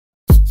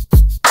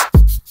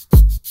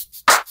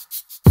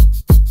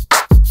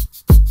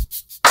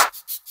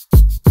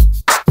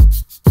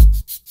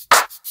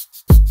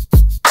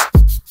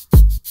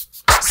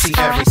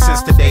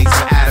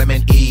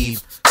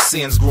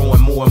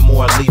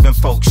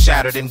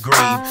shattered and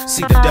grieve.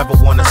 See, the devil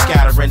wanna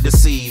scatter and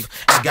deceive,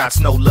 and God's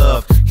no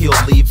love, he'll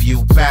leave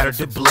you battered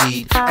to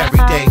bleed. Every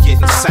day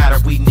getting sadder,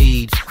 we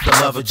need the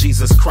love of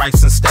Jesus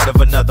Christ instead of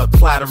another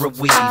platter of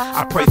weed.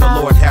 I pray the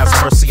Lord has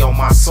mercy on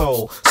my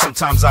soul.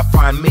 Sometimes I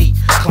find me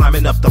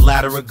climbing up the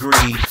ladder of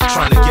greed,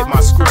 trying to get my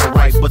scribble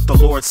right, but the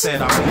Lord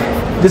said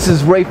I'm. This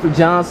is Rayford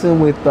Johnson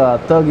with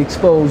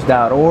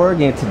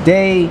ThugExposed.Org, and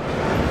today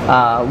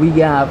we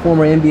got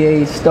former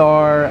NBA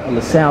star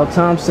LaSalle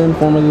Thompson,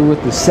 formerly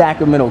with the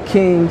Sacramento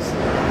Kings.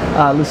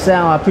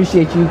 LaSalle, I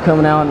appreciate you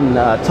coming out and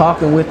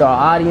talking with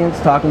our audience,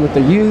 talking with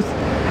the youth.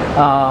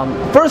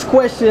 First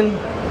question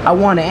I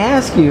want to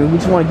ask you, we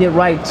just want to get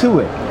right to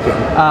it.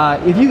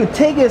 If you could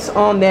take us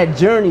on that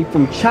journey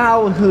from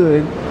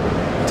childhood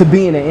to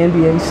being an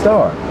NBA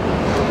star,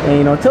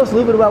 and tell us a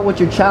little bit about what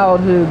your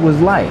childhood was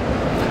like.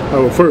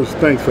 Well, first,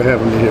 thanks for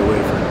having me here,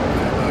 Rayford,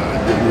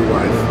 and your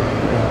wife.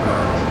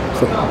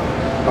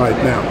 All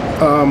right, now,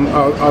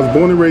 I was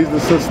born and raised in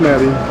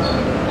Cincinnati,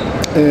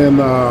 and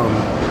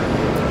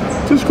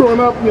just growing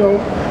up,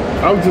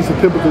 I was just a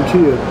typical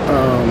kid.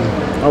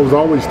 I was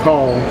always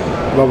tall,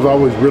 but I was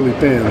always really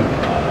thin.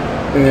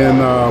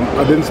 And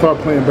I didn't start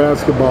playing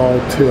basketball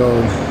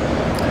till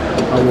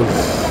I was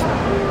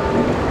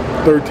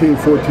 13,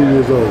 14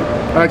 years old.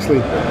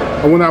 Actually,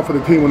 I went out for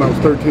the team when I was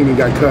 13 and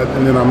got cut,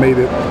 and then I made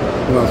it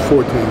when I was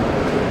 14.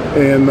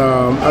 And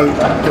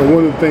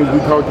one of the things we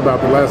talked about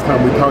the last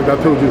time we talked, I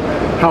told you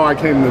how I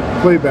came to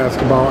play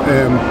basketball.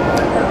 And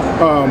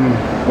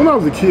when I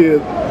was a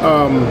kid,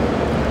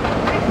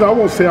 I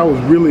won't say I was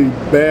really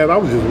bad. I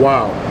was just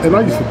wild, and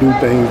I used to do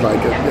things like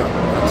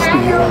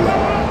steal,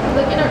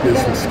 did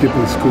some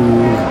skipping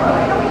school.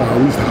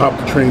 We used to hop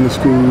the train to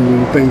school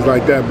and things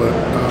like that. But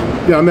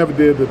I never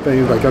did the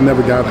things like I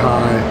never got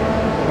high.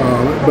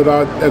 But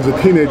as a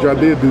teenager, I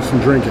did do some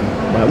drinking.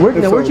 Right.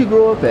 Where'd you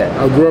grow up at?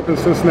 I grew up in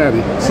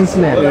Cincinnati.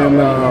 Cincinnati. And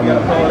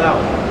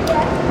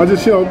I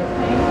just,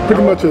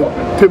 pretty much a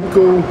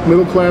typical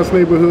middle-class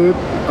neighborhood.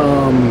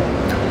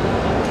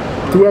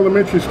 Through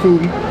elementary school,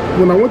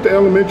 when I went to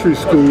elementary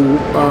school,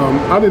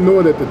 I didn't know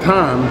it at the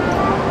time,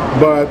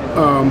 but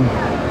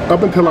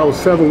up until I was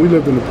 7, we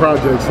lived in the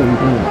projects, and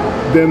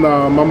then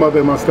my mother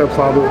and my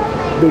stepfather,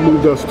 they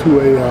moved us to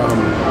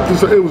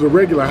it was a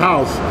regular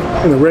house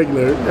in a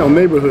regular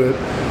neighborhood.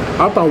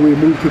 I thought we had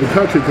moved to the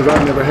country because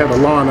I never had a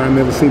lawn. I'd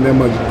never seen that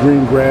much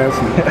green grass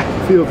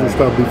and fields and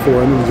stuff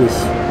before, and it was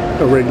just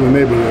a regular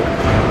neighborhood.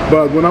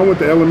 But when I went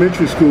to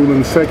elementary school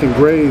in 2nd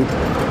grade,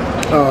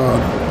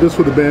 this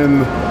would have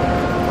been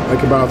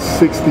like about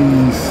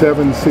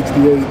 67,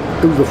 68.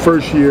 It was the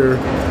first year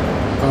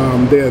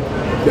that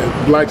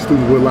black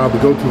students were allowed to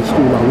go to the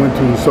school I went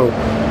to. So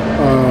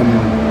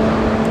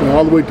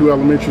all the way through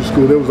elementary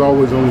school, there was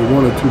always only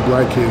 1 or 2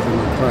 black kids in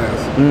my class.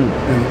 And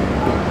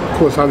of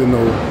course, I didn't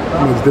know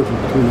much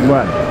difference between that.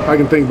 Right. I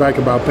can think back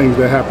about things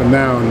that happen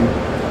now and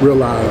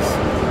realize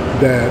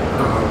that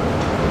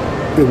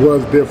it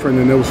was different,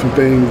 and there was some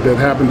things that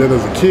happened that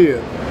as a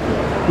kid,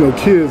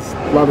 kids,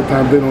 a lot of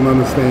times they don't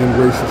understand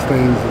racist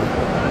things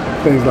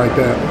and things like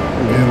that.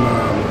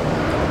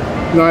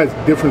 And I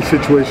had different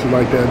situations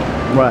like that.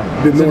 Right.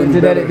 So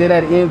did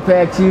that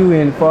impact you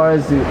in far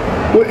as the...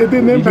 Well, it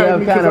didn't impact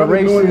me because I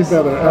didn't know any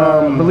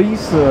better.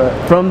 Beliefs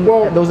from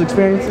those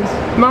experiences?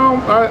 No,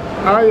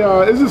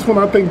 it's just when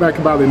I think back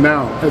about it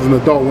now as an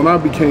adult, when I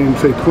became,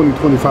 say, 20,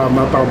 25, and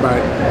I thought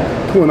back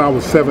to when I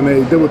was 7,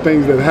 8, there were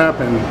things that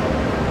happened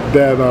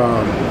that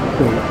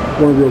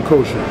weren't real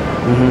kosher.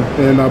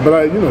 And but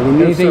when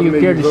you're anything 7, you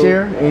care to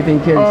share? Anything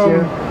you care to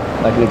share?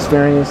 Like an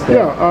experience?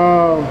 That...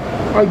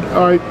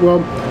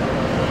 Well,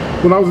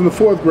 when I was in the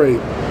 4th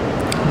grade,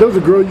 there was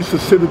a girl who used to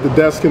sit at the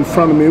desk in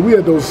front of me. We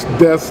had those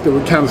desks that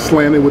were kind of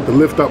slanted with the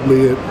lift-up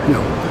lid,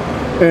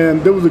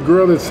 And there was a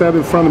girl that sat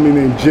in front of me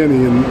named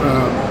Jenny, and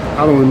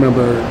I don't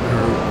remember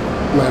her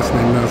last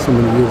name now, so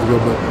many years ago,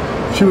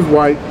 but she was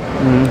white.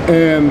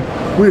 And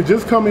we had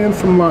just come in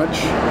from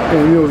lunch,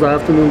 and it was our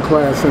afternoon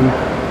class, and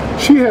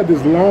she had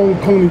this long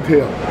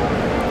ponytail.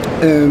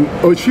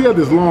 She had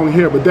this long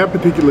hair, but that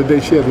particular day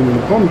she had it in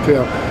a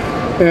ponytail.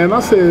 And I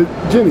said,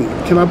 Jenny,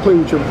 can I play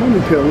with your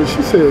ponytail? And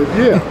she said,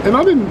 yeah. And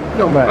I didn't,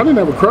 I didn't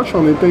have a crush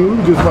on anything. We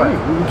were just playing.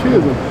 We were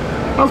kids. And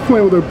I was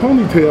playing with her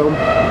ponytail,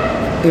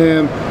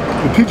 and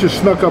the teacher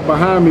snuck up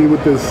behind me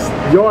with this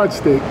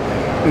yardstick,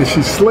 and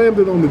she slammed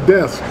it on the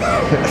desk,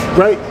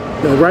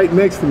 right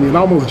next to me, and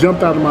almost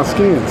jumped out of my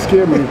skin,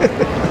 scared me.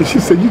 And she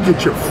said, "You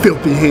get your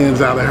filthy hands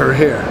out of her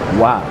hair."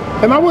 Wow.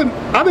 And I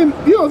didn't,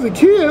 as a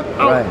kid,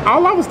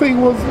 all I was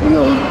thinking was,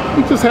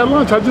 we just had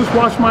lunch. I just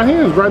washed my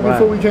hands right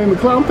before we came to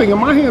class. I'm thinking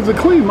my hands are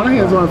clean. My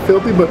hands aren't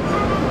filthy, but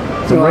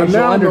I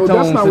now know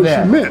that's not what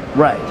she meant.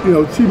 Right.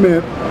 She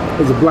meant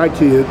as a black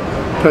kid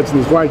touching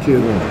this white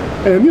kid.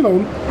 And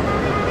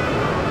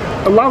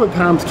a lot of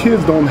times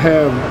kids don't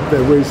have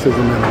that racism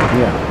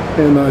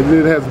in them. And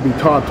it has to be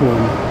taught to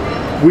them.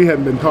 We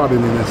hadn't been taught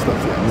any of that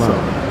stuff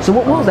yet. So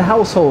what was the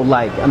household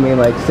like? I mean,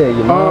 like say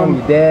your mom,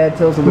 your dad,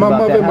 tell us a little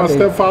about that. My mother and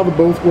my stepfather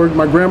both worked.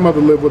 My grandmother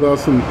lived with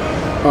us, and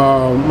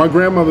my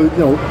grandmother,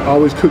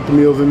 always cooked the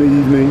meals in the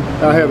evening.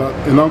 I had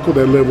an uncle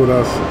that lived with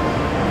us,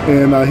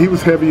 And he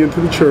was heavy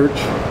into the church,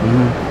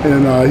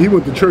 and he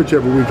went to church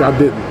every week. I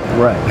didn't.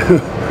 Right.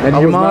 And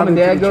did your mom and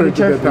dad go to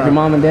church? Did your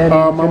mom and dad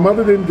go to my church?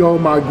 mother didn't go.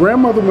 My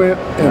grandmother went,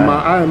 and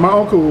my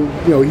uncle,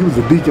 he was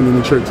a deacon in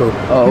the church, so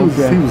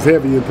he was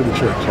heavy into the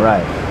church.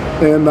 Right.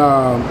 And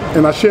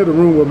I shared a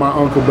room with my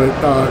uncle, but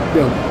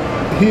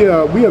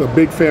we had a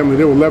big family.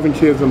 There were 11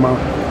 kids on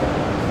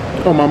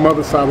my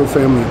mother's side of the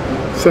family,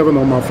 7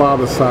 on my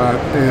father's side,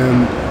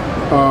 and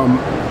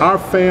our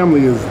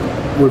family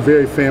we're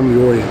very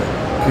family oriented.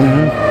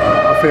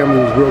 Our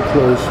family was real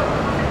close.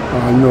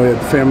 We had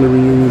family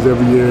reunions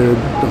every year,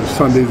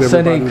 Sundays,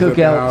 Sunday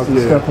cookouts and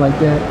stuff like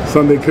that.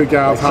 Sunday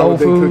cookouts,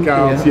 holiday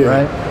cookouts,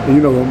 right.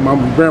 And my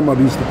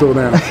grandmother used to throw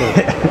down, so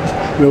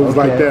it was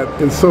like that.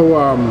 And so,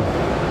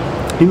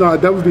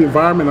 that was the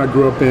environment I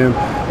grew up in.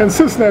 And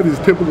Cincinnati is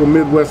a typical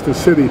Midwestern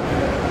city.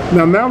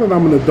 Now that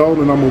I'm an adult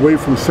and I'm away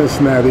from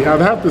Cincinnati,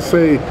 I'd have to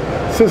say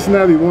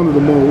Cincinnati is one of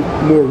the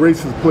more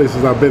racist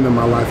places I've been in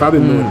my life. I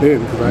didn't know it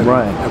then because I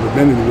hadn't ever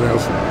been anywhere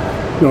else.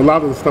 A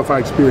lot of the stuff I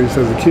experienced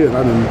as a kid,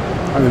 I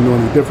didn't know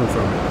any different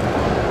from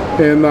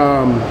it. And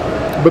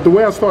but the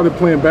way I started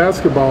playing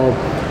basketball,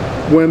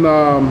 when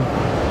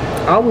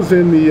I was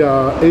in the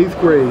 8th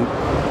grade,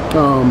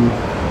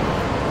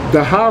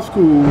 the high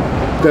school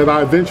that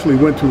I eventually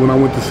went to when I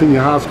went to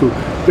senior high school,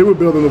 they were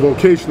building a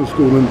vocational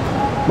school, and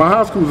my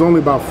high school was only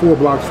about 4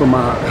 blocks from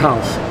my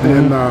house.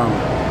 And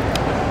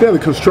they had a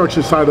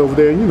construction site over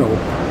there, and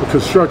a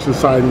construction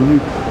site, and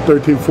you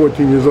 13,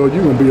 14 years old,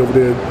 you're going to be over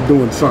there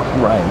doing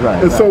something. Right.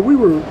 And so we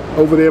were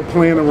over there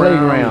playing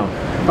around.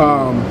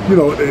 Now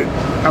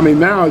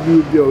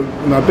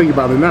when I think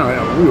about it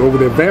now, we were over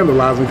there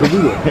vandalizing because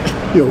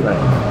we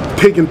were,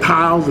 taking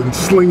tiles and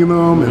slinging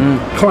them and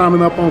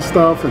climbing up on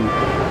stuff, and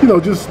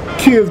just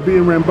kids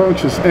being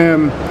rambunctious.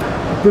 And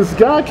this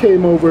guy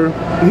came over.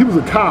 He was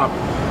a cop,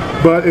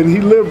 and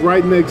he lived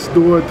right next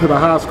door to the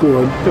high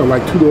school,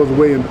 like 2 doors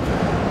away. And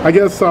I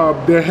guess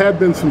there had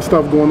been some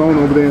stuff going on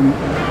over there,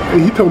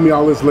 and he told me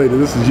all this later.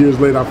 This is years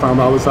later I found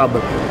all this out,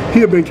 but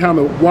he had been kind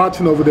of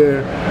watching over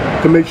there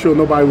to make sure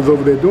nobody was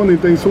over there doing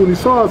anything. So when he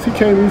saw us, he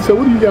came and he said,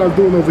 "What are you guys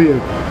doing over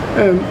here?"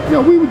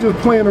 And we were just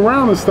playing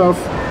around and stuff.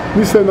 And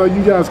he said, "No,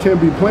 you guys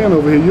can't be playing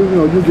over here.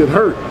 You'll get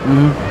hurt."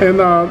 And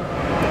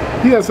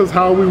he asked us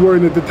how we were,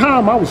 and at the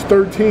time I was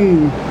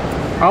 13.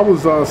 I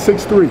was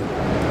 6'3".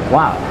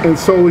 Wow. And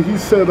so he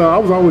said, I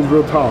was always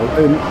real tall.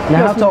 And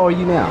now how tall are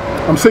you now?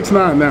 I'm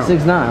 6'9" now.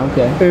 6'9",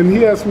 okay. And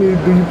he asked me,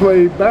 "Do you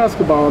play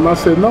basketball?" And I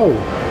said, "No."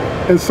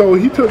 And so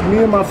he took me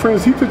and my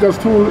friends, he took us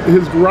to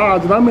his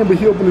garage, and I remember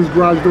he opened his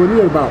garage door, and he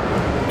had about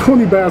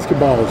 20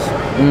 basketballs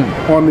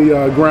on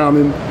the ground.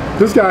 And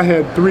this guy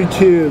had 3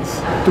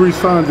 kids, 3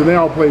 sons, and they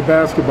all played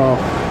basketball.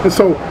 And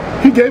so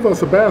he gave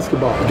us a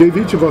basketball, gave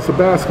each of us a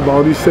basketball,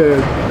 and he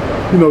said,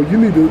 "You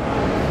need to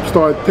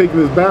start taking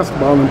this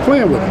basketball and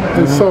playing with it."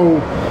 And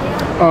so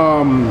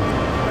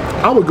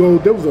I would go,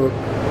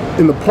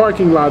 in the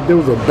parking lot, there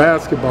was a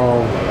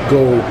basketball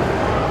goal,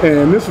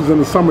 and this was in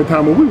the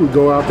summertime, and we would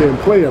go out there and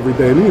play every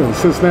day. And in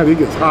Cincinnati, it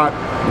gets hot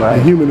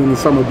and humid in the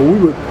summer, but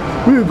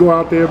we would go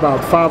out there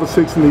about 5 or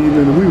 6 in the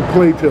evening, and we would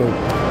play till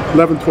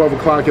 11, 12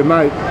 o'clock at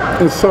night.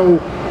 And so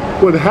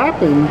what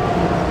happened,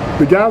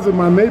 the guys in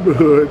my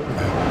neighborhood,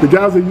 the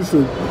guys that used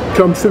to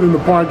come sit in the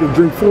park and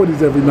drink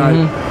 40s every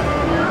night,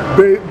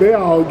 they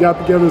all got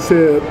together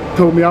and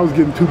told me I was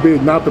getting too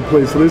big not to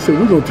play, so they said,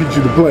 "We're going to teach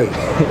you to play."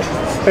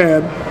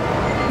 And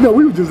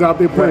we were just out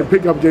there playing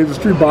pickup games of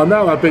street ball.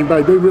 Now I think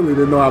back, they really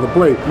didn't know how to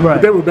play.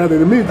 But they were better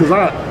than me because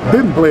I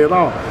didn't play at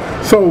all.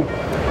 So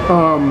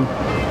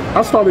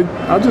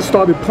I just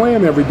started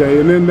playing every day,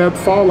 and then that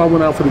fall I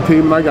went out for the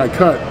team and I got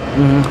cut.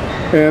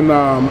 And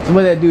so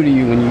what did that do to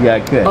you when you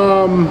got cut?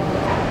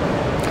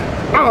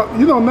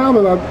 Now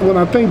that when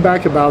I think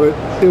back about it,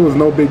 it was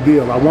no big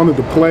deal. I wanted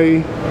to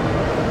play,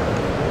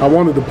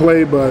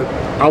 but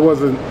I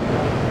wasn't,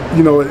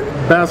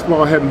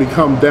 basketball hadn't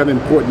become that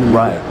important to me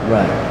yet.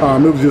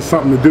 It was just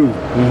something to do.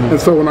 And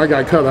so when I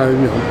got cut, I,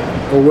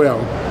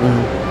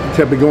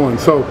 kept it going.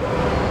 So,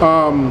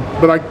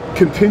 but I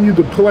continued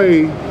to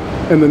play,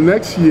 and the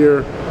next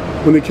year,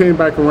 when it came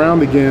back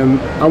around again,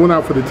 I went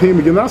out for the team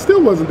again. I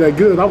still wasn't that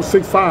good. I was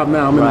 6'5"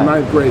 now. I'm in the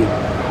 9th grade.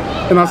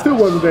 And I still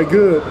wasn't that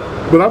good.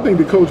 But I think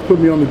the coach put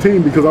me on the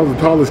team because I was the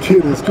tallest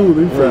kid in school.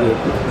 He figured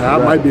I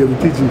might be able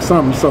to teach him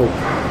something. So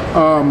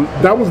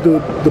that was the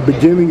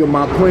beginning of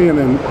my playing.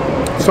 And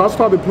so I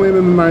started playing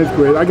in the 9th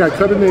grade. I got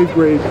cut in the 8th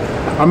grade.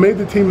 I made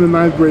the team in the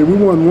 9th grade. We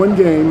won 1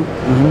 game.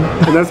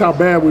 And that's how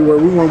bad we were.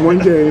 We won 1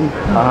 game.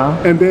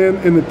 And then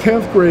in the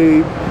 10th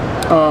grade,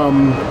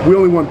 we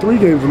only won 3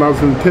 games when I was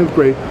in the 10th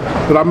grade.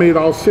 But I made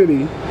all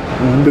city.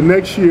 The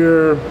next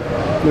year,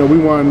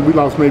 we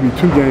lost maybe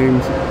 2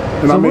 games.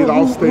 And so I made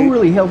All-State. Who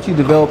really helped you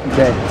develop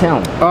that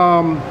talent?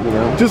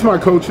 Just my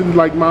coaches,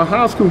 like my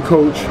high school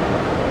coach.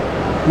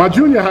 My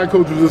junior high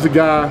coach was just a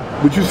guy,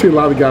 but you see a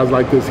lot of guys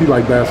like this. He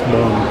liked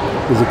basketball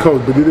and was a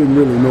coach, but he didn't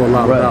really know a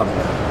lot about it.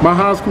 My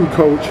high school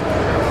coach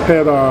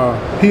had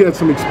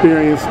some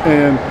experience,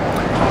 and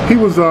he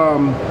was,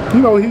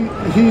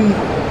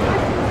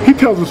 he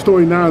tells a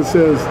story now and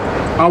says,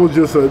 I was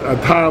just a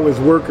tireless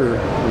worker.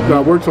 I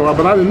worked so hard,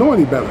 but I didn't know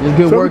any better.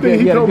 Good work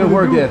ethic. You had a good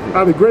work ethic. I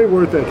had a great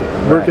work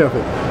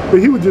ethic. But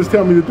he would just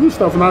tell me to do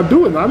stuff, and I'd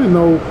do it. And I didn't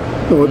know,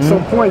 at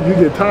some point you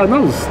get tired. And I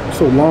was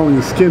so long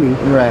and skinny.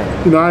 Right.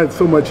 I had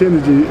so much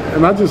energy,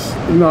 and I just,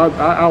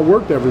 I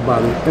worked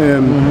everybody,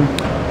 and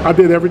I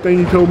did everything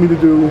he told me to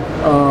do.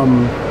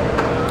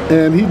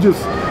 And he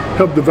just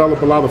helped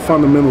develop a lot of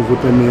fundamentals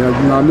within me.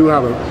 I knew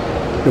how to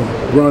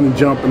run and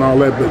jump and all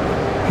that, but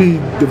he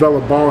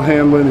developed ball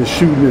handling and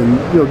shooting,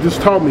 and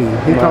just taught me.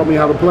 He taught me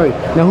how to play.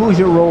 Now, who was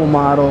your role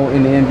model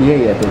in the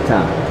NBA at the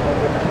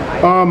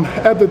time?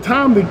 At the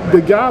time,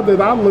 the guy that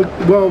I looked,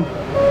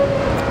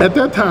 at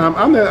that time,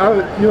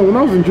 when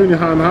I was in junior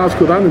high and high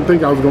school, I didn't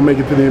think I was going to make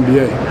it to the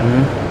NBA.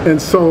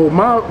 And so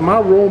my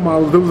role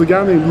models, there was a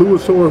guy named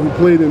Lewis Orr who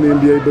played in the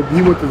NBA, but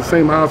he went to the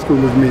same high school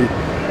as me.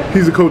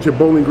 He's a coach at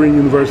Bowling Green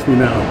University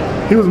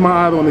now. He was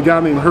my idol, and a guy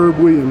named Herb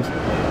Williams,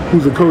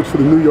 who's a coach for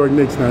the New York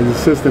Knicks now, he's an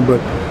assistant, but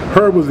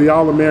Herb was the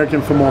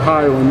All-American from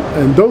Ohio,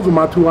 and those were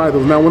my two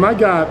idols. Now, when I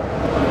got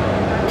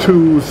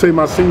to, say,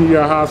 my senior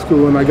year of high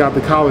school and I got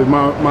to college,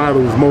 my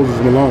idol was Moses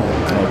Malone.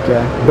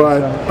 Okay.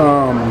 But,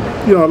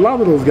 a lot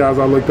of those guys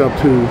I looked up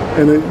to,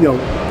 and,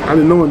 I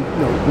didn't know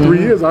in 3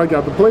 years I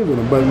got to play with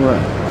them. But,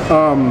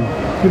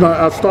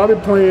 I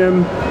started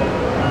playing.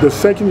 The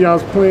second year I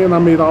was playing, I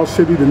made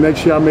All-City. The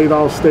next year I made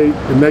All-State.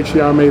 The next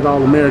year I made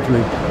All-American.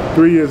 And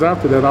 3 years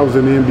after that, I was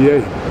in the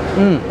NBA.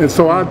 And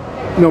so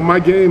my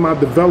game I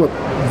developed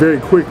very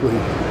quickly.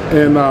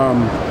 And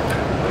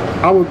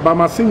by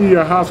my senior year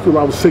of high school,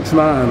 I was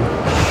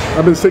 6'9".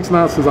 I've been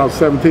 6'9" since I was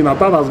 17. I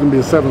thought I was going to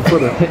be a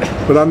 7-footer,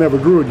 but I never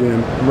grew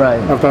again. Right.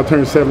 After I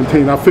turned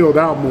 17, I filled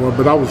out more,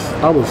 but I was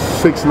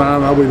 6'9".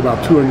 I weighed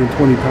about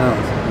 220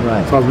 pounds.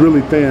 Right. So I was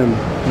really thin.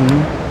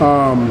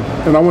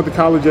 And I went to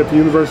college at the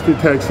University of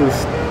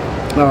Texas.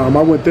 I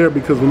went there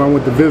because when I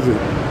went to visit,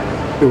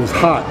 it was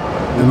hot,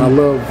 and I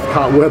love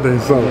hot weather.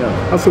 And so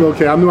I said,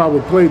 okay, I knew I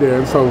would play there,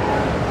 and so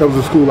that was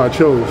the school I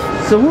chose.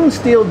 So who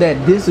instilled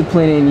that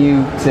discipline in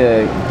you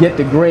to get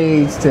the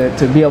grades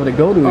to be able to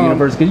go to a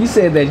university? Because you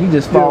said that you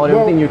just followed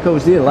everything your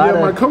coach did.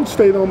 My coach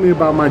stayed on me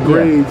about my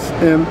grades,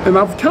 and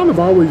I've kind of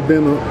always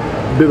been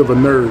a bit of a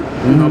nerd.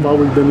 I've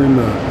always been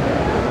into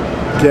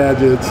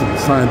gadgets and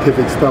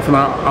scientific stuff, and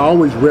I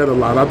always read a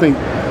lot. I think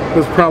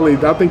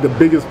the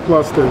biggest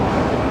plus to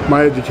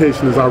my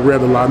education is I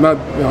read a lot.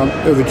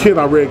 As a kid,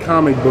 I read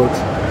comic books,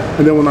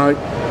 and then when I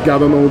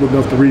got old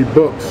enough to read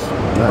books,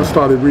 I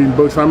started reading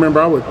books. I remember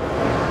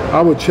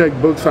I would check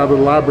books out of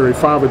the library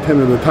 5 or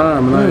 10 at a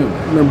time, and I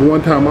remember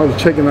one time I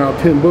was checking out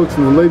 10 books,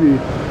 and the lady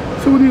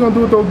said, "What are you gonna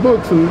do with those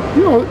books?" And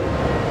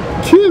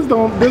kids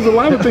don't. There's a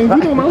lot of things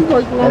we don't. I was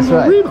like, "Well, I'm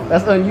gonna read them."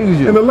 That's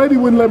unusual. And the lady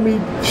wouldn't let me.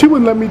 She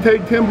wouldn't let me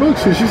take 10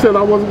 books, and she said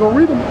I wasn't gonna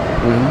read them.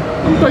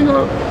 I'm thinking,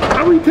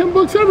 I read 10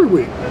 books every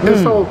week, and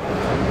so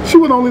she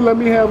would only let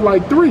me have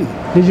like 3.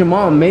 Did your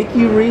mom make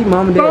you read?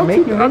 Mom and dad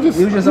make you read?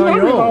 You was just on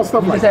your own. All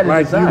stuff like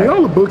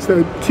all the books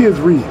that kids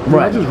read.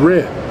 I just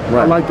read.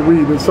 I like to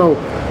read, and so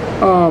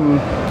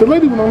the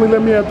lady would only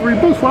let me have 3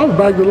 books. Well, I was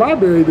back to the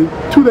library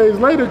 2 days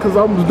later because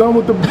I was done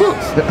with the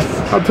books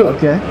I took.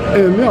 Okay.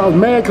 And I was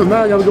mad because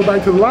now I got to go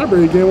back to the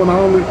library again when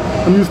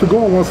I'm used to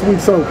going once a week.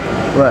 So,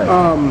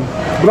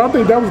 but I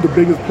think that was the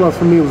biggest plus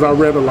for me was I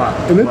read a lot,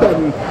 and it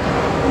doesn't.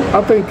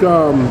 I think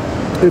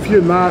if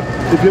you're not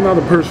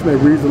a person that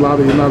reads a lot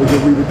or you're not a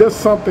good reader, there's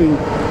something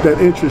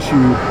that interests you.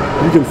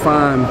 You can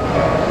find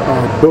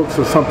books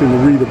or something to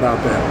read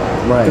about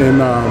that. Right.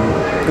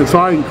 And so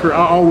I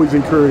always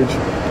encourage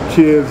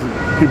kids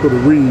and people to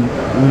read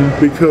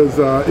because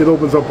it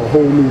opens up a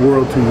whole new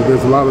world to you.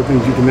 There's a lot of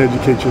things you can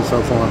educate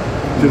yourself on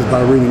just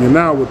by reading. And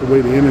now with the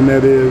way the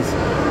internet is,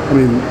 I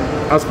mean,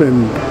 I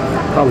spend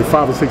probably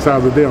 5 or 6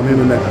 hours a day on the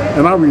internet,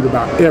 and I read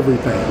about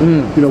everything.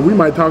 We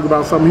might talk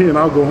about something here, and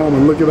I'll go home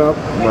and look it up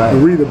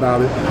and read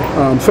about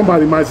it.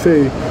 Somebody might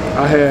say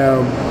I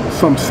have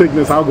some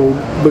sickness, I'll go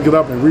look it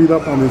up and read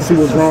up on it and see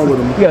what's wrong with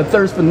them. You got a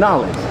thirst for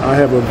knowledge. I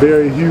have a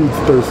very huge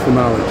thirst for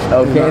knowledge.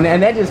 Okay,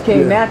 and that just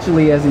came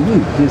naturally as a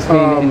youth, just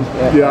being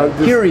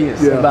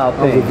curious about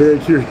things. I was a very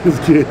curious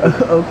kid.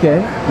 Okay.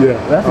 Yeah,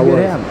 that's a good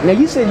habit. Now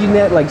you said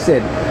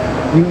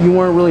you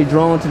weren't really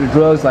drawn to the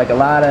drugs like a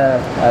lot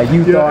of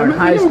youth are in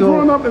high school.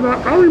 Growing up, and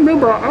I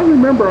remember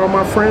all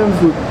my friends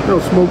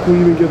would smoke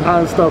weed and get high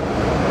and stuff.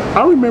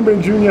 I remember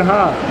in junior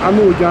high, I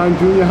knew a guy in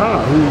junior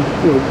high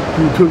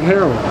who took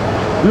heroin.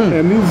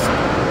 And there's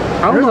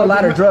a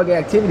lot of drug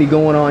activity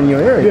going on in your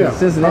area.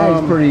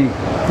 Cincinnati's pretty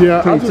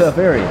tough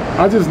area.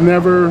 I just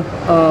never.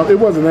 It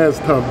wasn't as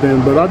tough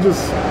then, but it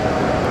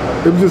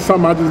was just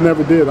something I just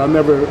never did. I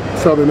never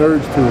felt an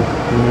urge to,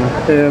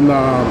 and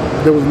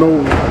there was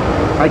no.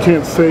 I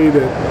can't say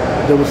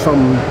that there was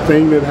some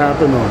thing that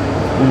happened or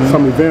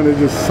some event. It's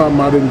just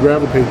something I didn't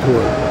gravitate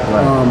toward.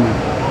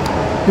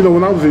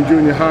 When I was in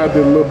junior high, I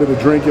did a little bit of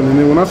drinking, and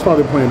then when I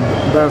started playing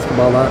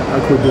basketball, I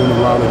quit doing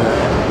a lot of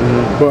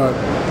that. But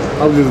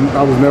I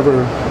was never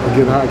a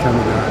get high kind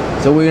of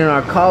guy. So we're in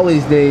our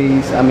college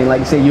days. I mean, like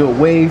you say, you're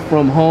away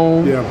from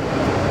home. Yeah.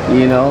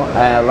 You know,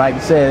 like I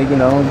said, you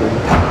know,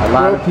 a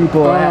lot of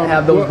people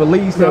have those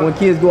beliefs that when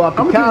kids go off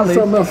to college. I'm going to tell you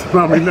something else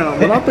about me now.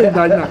 When I think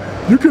back now,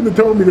 you couldn't have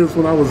told me this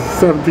when I was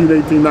 17,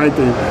 18,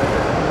 19.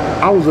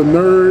 I was a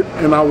nerd,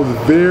 and I was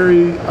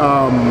very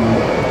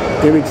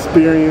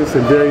inexperienced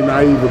and very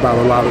naive about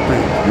a lot of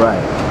things. Right.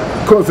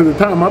 Of course, at the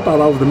time, I thought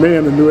I was the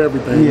man that knew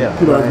everything. Yeah,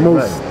 you know, as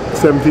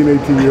most 17,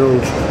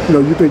 18-year-olds, you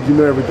know, you think you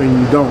know everything,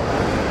 you don't.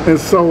 And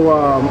so,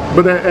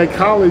 but at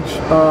college,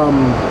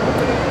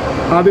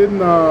 I didn't,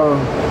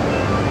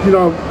 you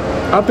know,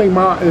 I think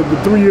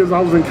the 3 years I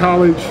was in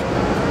college,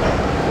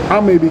 I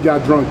maybe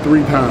got drunk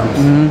 3 times.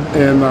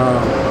 And,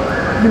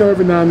 you know,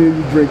 every now and then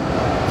you drink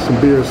some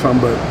beer or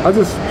something, but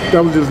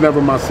that was just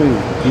never my scene.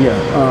 Yeah.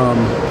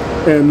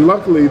 And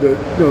luckily, the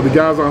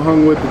guys I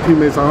hung with, the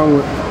teammates I hung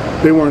with,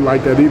 they weren't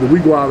like that either. We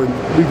go out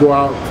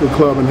to the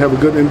club and have a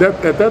good. And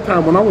at that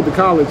time, when I went to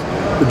college,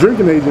 the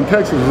drinking age in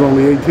Texas was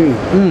only 18.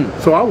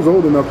 So I was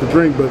old enough to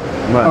drink, but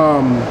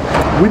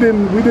we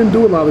didn't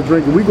do a lot of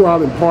drinking. We go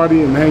out and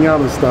party and hang out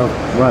and stuff.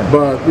 Right.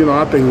 But you know,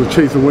 I think it was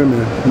chasing women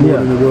more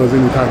than it was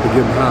any type of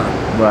getting high.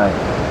 Right.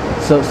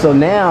 So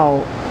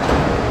now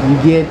you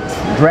get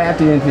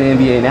drafted into the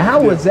NBA. Now,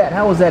 how was that?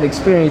 How was that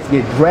experience to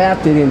get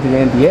drafted into the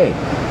NBA?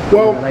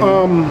 Well, like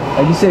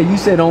you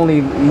said only,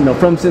 you know,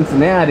 from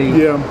Cincinnati.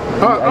 Yeah,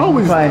 I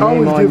always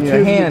give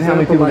kids an how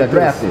many people got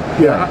drafted.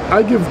 Yeah,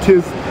 I give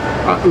kids,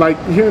 like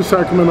here in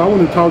Sacramento, I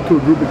want to talk to a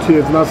group of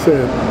kids, and I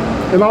said,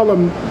 and all of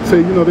them say,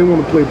 you know, they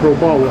want to play pro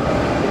ball. Well,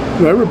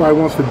 you know, everybody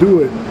wants to do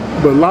it,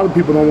 but a lot of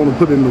people don't want to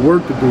put in the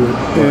work to do it.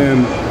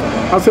 And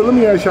I said, let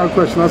me ask y'all a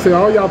question. I said,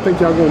 all y'all think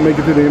y'all gonna make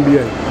it to the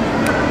NBA?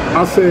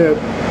 I said,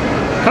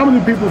 how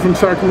many people from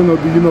Sacramento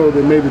do you know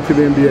that made it to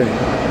the NBA?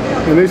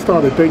 And they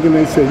started thinking,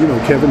 they said, you know,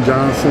 Kevin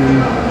Johnson,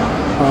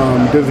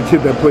 there's a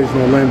kid that plays in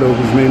Orlando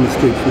whose name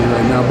escapes me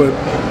right now, but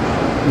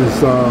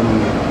there's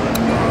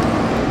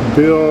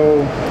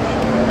Bill,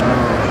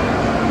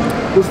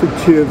 what's the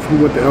kid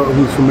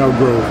who's from Elk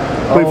Grove,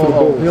 played for the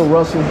Bulls? Bill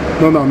Russell?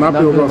 No, not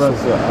Bill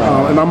Russell.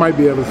 And I might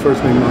be at his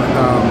first name.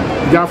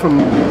 The guy from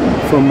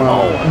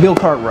Bill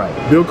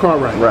Cartwright. Bill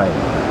Cartwright. Right.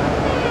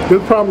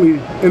 There's probably,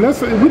 and we're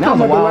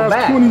talking about the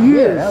last 20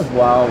 years. Yeah, that's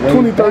wild.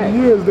 20, 30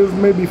 years, there's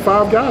maybe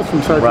 5 guys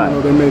from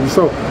Sacramento that made it.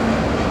 So,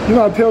 you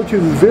know, I tell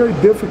kids it's very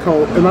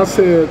difficult. And I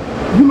said,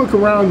 you look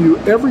around you,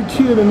 every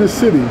kid in this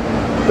city,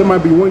 there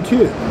might be one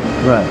kid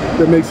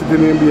that makes it to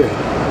the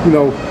NBA. You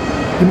know,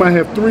 you might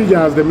have 3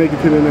 guys that make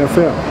it to the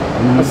NFL.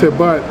 I said,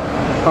 but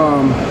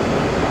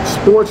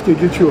sports can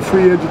get you a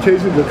free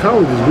education because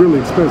college is really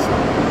expensive.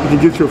 It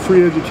can get you a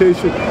free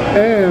education,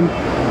 and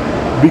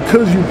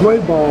because you play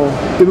ball,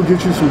 it'll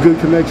get you some good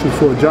connections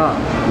for a job.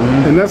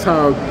 And that's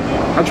how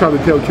I try to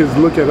tell kids to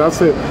look at it. I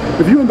said,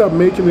 if you end up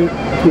making it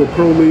to a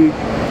pro league,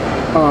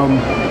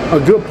 a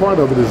good part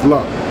of it is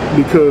luck.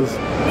 Because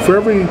for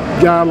every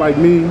guy like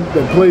me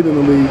that played in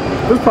the league,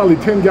 there's probably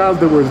 10 guys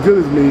that were as good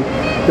as me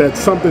that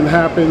something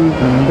happened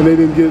and they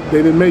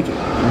didn't make it.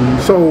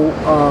 So,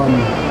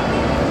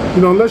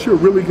 you know, unless you're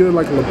really good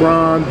like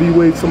LeBron,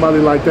 D-Wade, somebody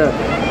like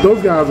that,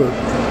 those guys are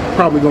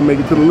probably going to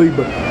make it to the league.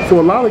 But for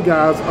a lot of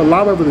guys, a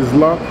lot of it is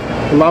luck,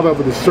 a lot of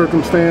it is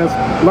circumstance,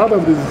 a lot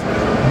of it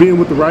is being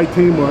with the right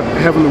team or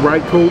having the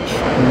right coach,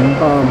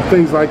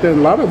 things like that. And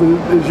a lot of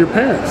it is your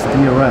parents.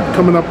 You're right.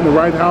 Coming up in the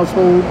right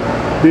household,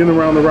 being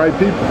around the right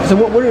people. So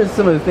what are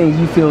some of the things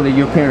you feel that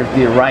your parents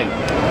did right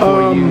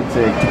for you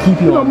to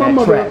keep you on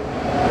that track?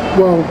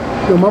 Well,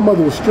 you know, my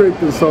mother was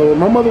strict, and so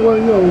my mother was,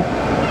 you know,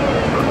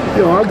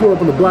 I grew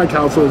up in a black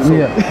household, so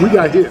we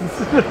got hit.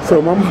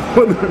 So my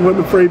mother wasn't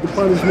afraid to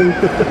punish me.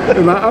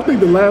 And I think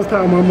the last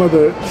time my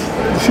mother,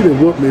 she didn't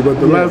whoop me, but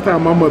the last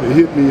time my mother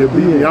hit me or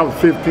beat me, I was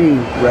 15.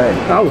 Right.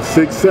 I was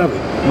 6, 7.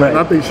 Right. And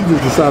I think she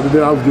just decided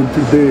that I was getting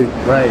too big.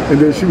 Right. And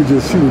then she would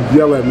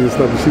yell at me and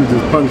stuff, and she would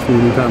just punish me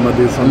anytime I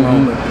did something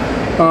wrong.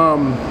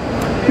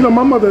 But, you know,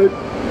 my mother,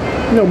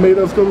 you know, made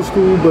us go to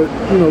school, but,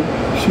 you know,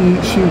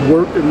 she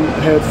worked and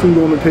had food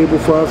on the table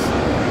for us.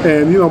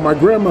 And, you know, my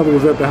grandmother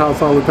was at the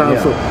house all the time,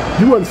 so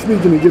you wasn't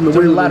sneaking and getting away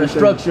with a lot of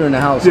structure in the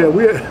house. Yeah,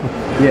 we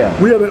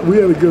had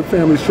a good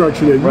family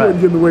structure there. You wasn't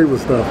getting away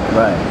with stuff.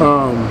 Right.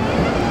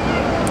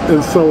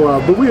 And so,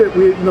 but we had,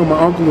 you know, my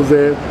uncle was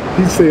there.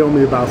 He'd say on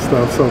me about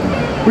stuff. So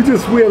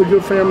we had a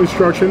good family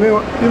structure. And then,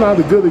 you know, I had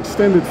a good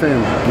extended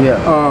family. Yeah.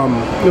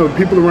 You know,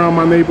 people around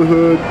my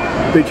neighborhood,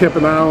 they kept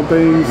an eye on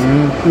things.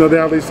 You know,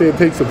 they say it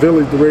takes a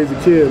village to raise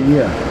a kid.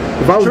 Yeah.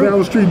 If I was down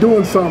the street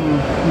doing something,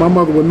 my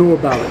mother would know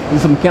about it.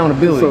 There's some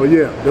accountability. So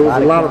yeah, there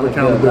was a lot of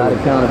accountability. A lot of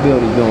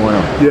accountability going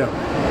on.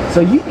 Yeah.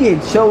 So you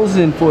get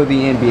chosen for the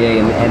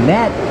NBA, and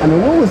that, I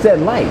mean, what was that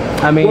like?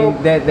 I mean, you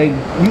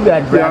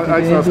got drafted.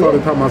 Yeah, I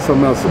started talking about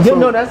something else. So,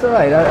 no, that's all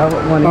right. I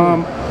want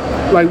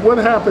to like what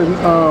happened,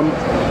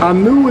 I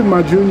knew in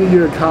my junior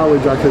year of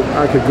college I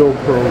could go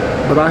pro,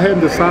 but I hadn't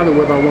decided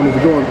whether I wanted to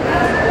go.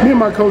 And me and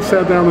my coach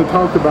sat down and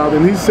talked about it,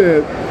 and he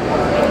said,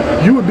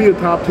 you would be a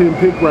top 10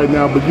 pick right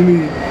now, but you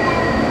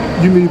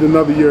need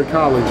another year of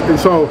college. And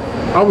so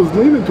I was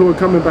leaning toward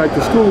coming back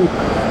to school.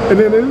 And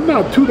then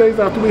about 2 days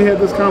after we had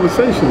this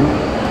conversation,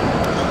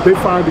 they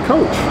fired the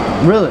coach.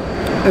 Really?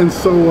 And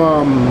so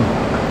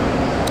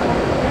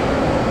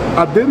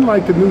I didn't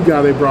like the new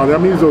guy they brought in. I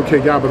mean, he's an okay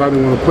guy, but I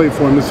didn't want to play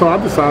for him. And so I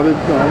decided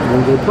I was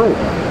going to go pro.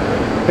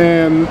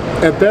 And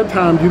at that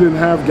time, you didn't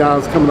have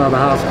guys coming out of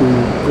high school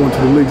going to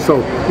the league.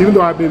 So even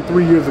though I'd been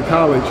 3 years of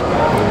college,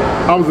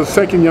 I was the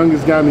second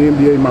youngest guy in the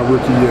NBA my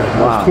rookie year.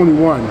 I was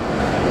 21.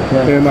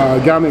 Okay. And a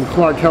guy named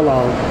Clark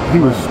Kellogg, he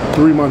was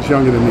 3 months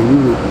younger than me.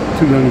 We were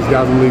two youngest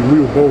guys in the league. We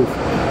were both.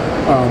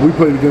 We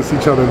played against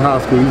each other in high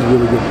school. He's a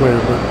really good player.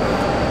 But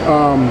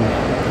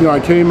you know, I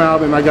came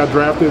out and I got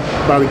drafted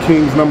by the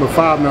Kings number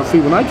 5. Now, see,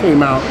 when I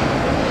came out,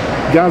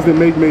 guys didn't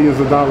make millions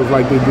of dollars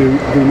like they do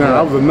now.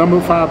 I was a number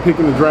 5 pick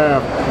in the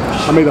draft.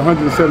 I made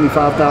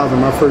 $175,000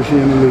 my first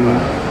year in the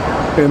league,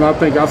 and I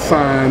think I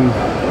signed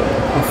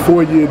a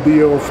 4-year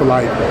deal for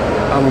like,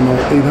 I don't know,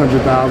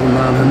 $800,000,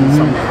 $900,000,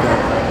 something like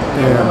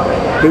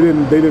that.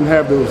 And they didn't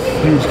have those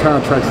huge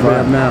contracts they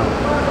have now.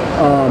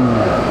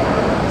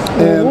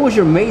 And what was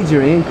your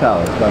major in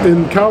college?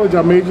 In college,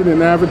 I majored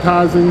in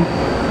advertising,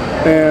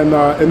 and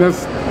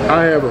that's,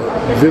 I have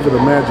a vivid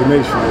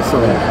imagination.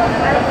 So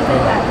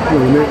you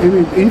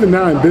know, even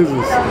now in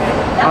business,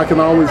 I can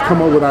always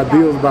come up with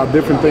ideas about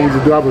different things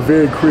to do. I have a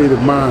very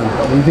creative mind.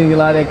 You think a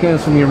lot of that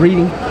comes from your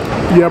reading?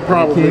 Yeah,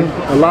 probably.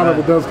 A lot of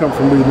it does come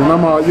from reading. And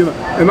I'm all, you know,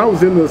 and I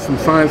was into some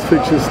science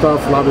fiction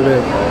stuff, a lot of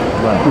that,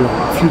 you know,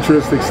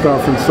 futuristic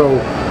stuff, and so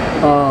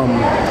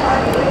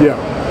yeah.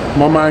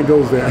 My mind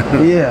goes there.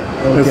 Yeah.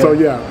 Okay. And so,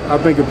 yeah, I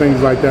think of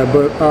things like that.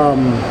 But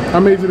I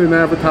majored in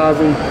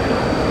advertising.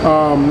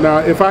 Now,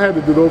 if I had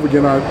to do it over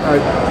again, I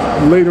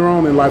later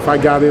on in life, I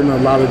got into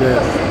a lot of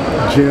that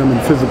gym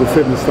and physical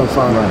fitness stuff.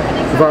 So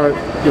if I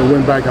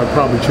went back, I'd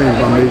probably change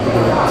my major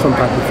to some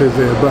type of phys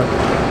ed. But,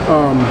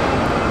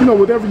 you know,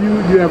 whatever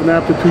you have an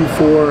aptitude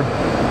for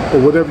or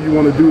whatever you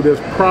want to do, there's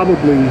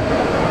probably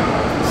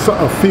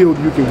a field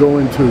you can go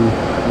into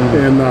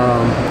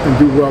and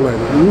do well at it.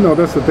 And, you know,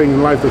 that's the thing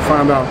in life, to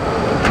find out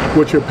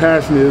what your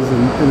passion is,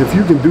 and if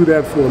you can do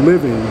that for a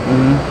living,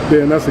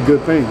 then that's a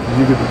good thing.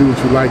 You get to do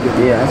what you like it.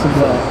 Yeah,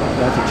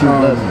 that's a true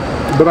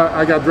blessing. But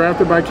I got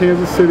drafted by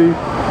Kansas City.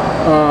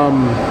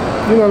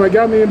 You know, when I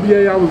got in the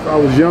NBA, I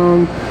was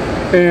young,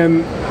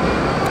 and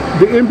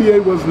the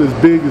NBA wasn't as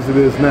big as it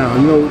is now.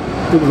 You know,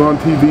 it was on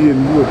TV,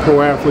 and you were a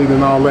pro athlete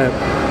and all that.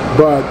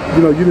 But,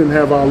 you know, you didn't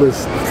have all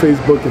this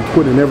Facebook and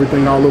Twitter and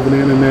everything all over the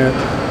internet.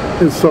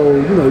 And so,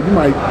 you know, you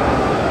might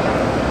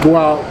go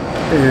out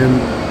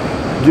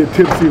and get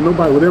tipsy and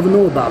nobody would ever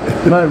know about it.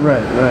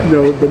 Right. You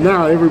know, but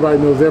now everybody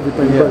knows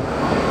everything. Yeah. But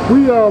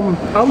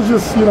I was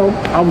just, you know,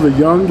 I was a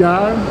young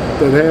guy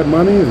that had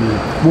money. And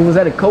well, was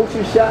that a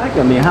culture shock?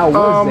 I mean, how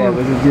was that?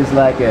 Was it just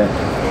like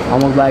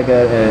almost like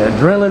an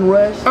adrenaline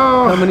rush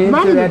coming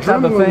into that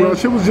type of thing?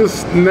 Rush. It was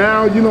just,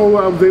 now, you know,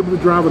 I was able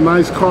to drive a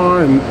nice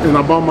car, and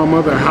I bought my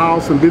mother a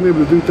house, and being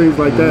able to do things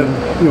like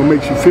that, you know,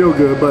 makes you feel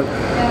good. But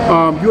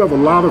you have a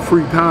lot of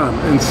free time,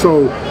 and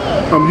so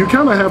you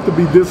kind of have to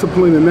be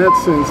disciplined in that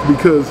sense,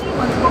 because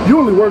you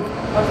only work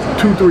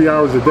 2-3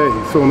 hours a day.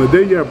 So on the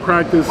day you have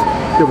practice,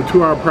 you have a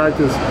 2-hour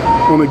practice.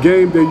 On the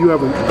game day, you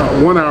have a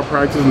 1-hour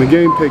practice, and the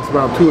game takes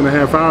about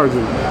 2.5 hours.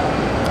 And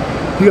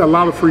you got a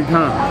lot of free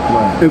time.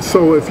 Right. And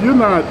so if you're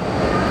not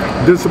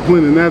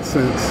disciplined in that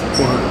sense,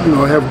 or, you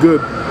know, have good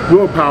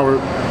willpower,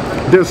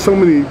 there's so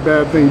many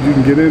bad things you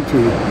can get into.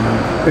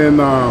 And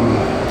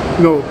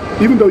you know,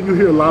 even though you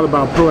hear a lot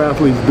about pro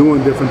athletes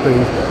doing different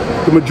things,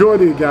 the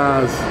majority of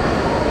guys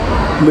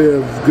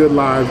live good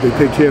lives. They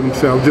take care of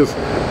themselves. Just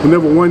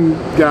whenever one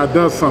guy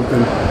does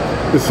something,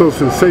 it's so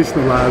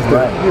sensationalized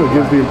that, you know,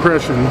 gives the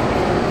impression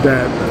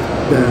that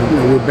you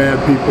know, we're bad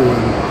people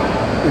and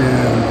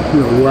you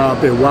know, we're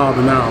out there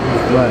wilding out.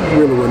 But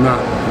really, we're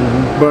not.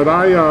 But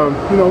I,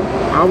 you know,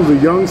 I was a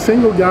young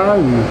single guy,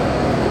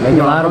 and making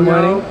a lot of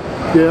money.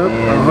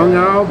 I hung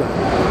out.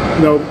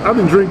 You know, I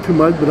didn't drink too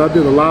much, but I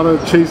did a lot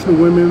of chasing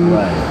women.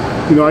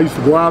 You know, I used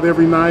to go out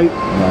every night,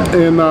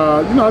 and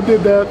you know, I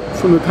did that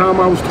from the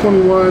time I was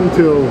 21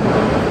 till,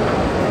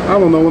 I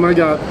don't know, when I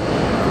got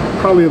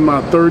probably in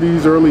my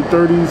 30s, early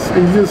 30s,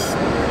 and you just,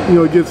 you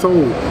know, it gets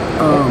old.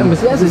 But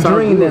that's a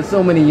dream that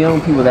so many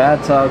young people that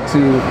I talk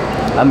to,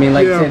 I mean,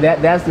 like you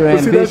said, that's their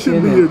ambition. See, that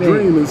should be your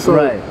dream, and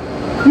so,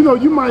 you know,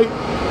 you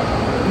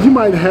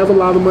might have a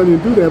lot of money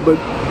to do that, but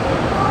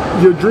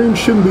your dream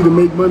shouldn't be to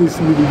make money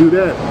so you can do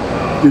that.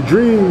 Your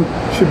dream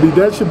should be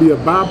a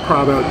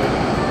byproduct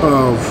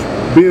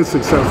of being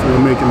successful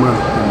and making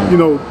money. You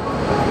know,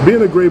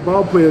 being a great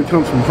ball player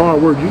comes from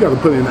hard work. You got to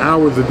put in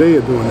hours a day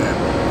of doing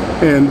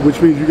that, and which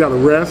means you got to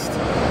rest,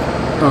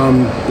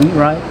 eat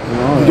right.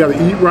 You got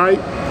to eat right.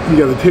 You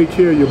got to take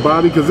care of your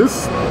body, because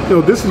this, you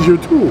know, this is your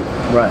tool.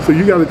 Right. So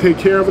you got to take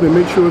care of it and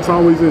make sure it's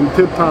always in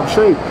tip-top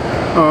shape.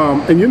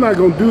 And you're not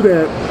going to do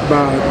that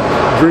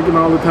by drinking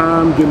all the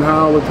time, getting high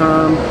all the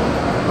time,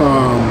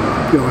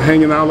 you know,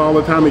 hanging out all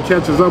the time. It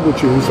catches up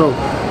with you. And so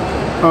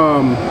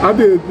I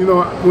did, you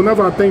know,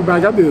 whenever I think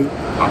back, I did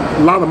a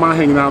lot of my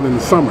hanging out in the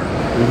summer.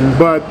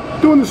 But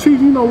during the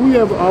season, you know, we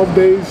have off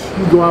days,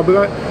 you go out. But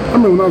I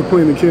remember when I was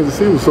playing in Kansas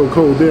City, it was so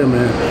cold there,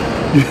 man.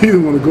 You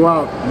didn't want to go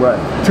out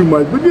too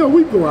much. But, you know,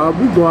 we'd go out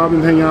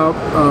and hang out.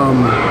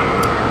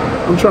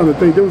 I'm trying to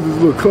think. There was this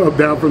little club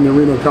down from the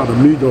arena called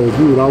Amigos.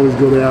 We would always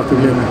go there after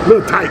the game.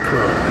 Little tight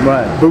club.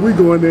 Right. But we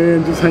go in there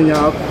and just hang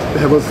out,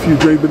 have us a few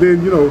drinks. But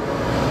then, you know,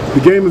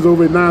 the game is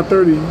over at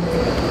 9:30.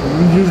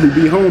 We usually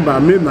be home by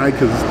midnight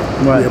because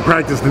we had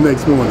practice the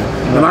next morning.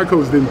 And our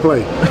coach didn't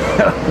play.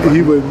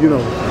 He would, you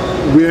know,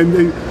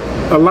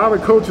 a lot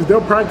of coaches,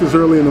 they'll practice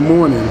early in the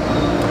morning.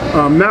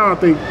 Now I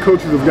think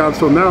coaches have gotten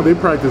so now they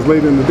practice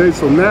later in the day.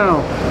 So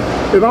now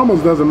it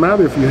almost doesn't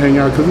matter if you hang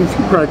out because if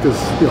you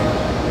practice, you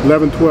know,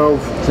 11,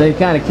 12. So they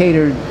kind of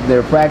cater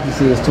their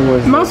practices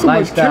towards not the so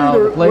lifestyle much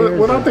cater. of the players?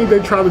 What I think they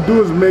try to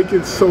do is make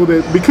it so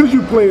that because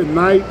you play at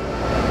night,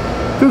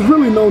 there's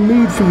really no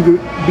need for you to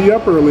be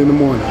up early in the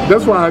morning.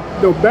 That's why,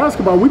 you know,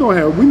 basketball, we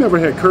never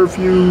had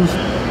curfews.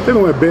 They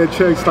don't have bed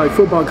checks like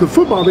football, because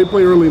football they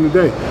play early in the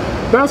day.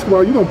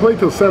 Basketball, you don't play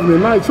till 7 at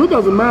night, so it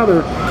doesn't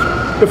matter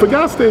if a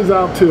guy stays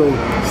out till,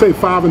 say,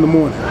 5 in the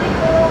morning.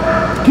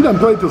 He doesn't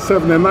play till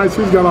 7 at night,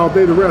 so he's got all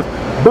day to rest.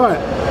 But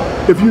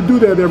if you do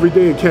that every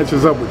day, it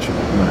catches up with you.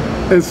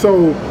 And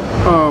so,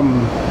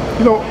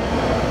 you know,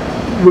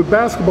 with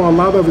basketball, a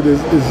lot of it is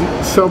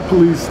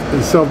self-police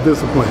and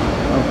self-discipline.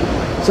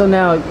 Okay. So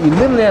now you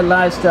live in that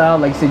lifestyle,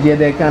 like you said, you had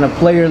that kind of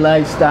player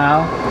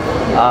lifestyle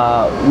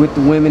with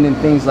the women and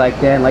things like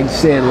that. And like you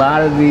said, a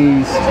lot of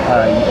these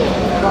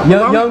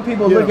young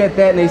people look at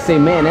that and they say,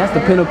 "Man, that's the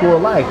pinnacle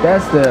of life.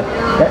 That's what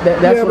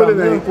I'm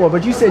living for."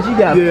 But you said you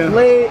got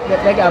played.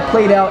 That got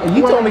played out, and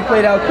you told me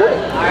played out quick.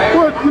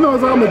 Well, you know,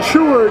 as I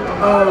matured,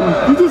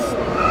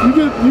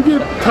 you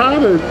get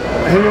tired of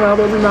hanging out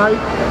every night.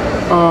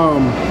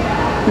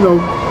 You know,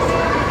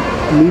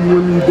 maybe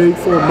when you date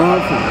for a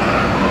month.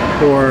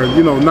 Or,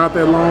 you know, not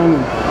that long,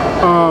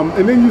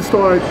 and then you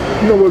start,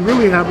 you know, what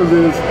really happens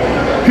is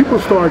people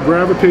start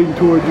gravitating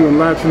towards you and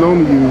latching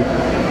on to you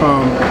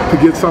to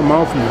get something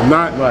off of you,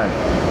 not right.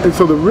 And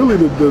so the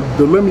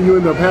dilemma you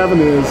end up having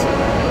is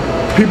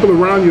people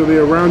around you,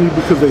 they're around you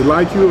because they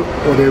like you,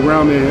 or they're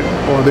around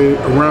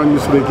you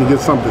so they can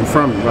get something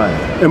from you. Right.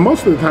 And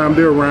most of the time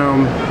they're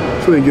around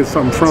so they can get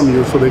something from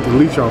you so they can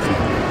leech off you.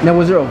 Now,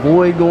 was there a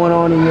void going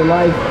on in your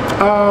life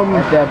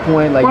at that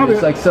point? Like,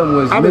 it's like something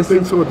was missing? I didn't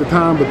think so at the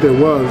time, but there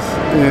was.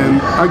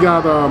 And I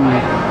got,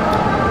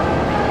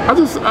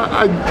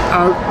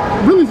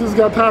 I really just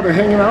got tired of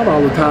hanging out all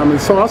the time.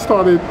 And so I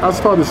started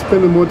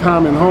spending more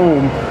time at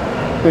home.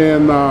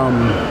 And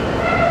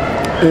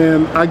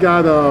I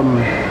got,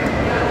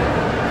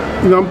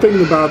 you know, I'm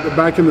thinking about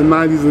back in the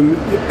 90s, and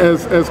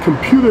as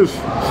computers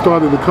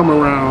started to come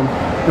around,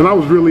 and I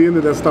was really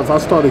into that stuff, I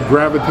started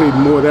gravitating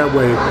more that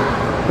way.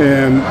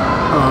 And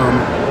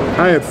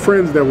I had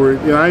friends that were,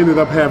 you know, I ended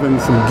up having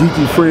some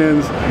geeky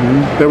friends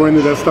that were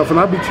into that stuff, and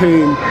I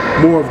became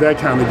more of that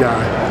kind of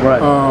guy.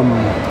 Right.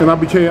 And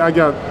I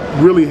got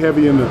really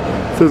heavy into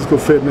physical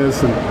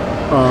fitness and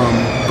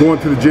going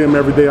to the gym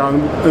every day.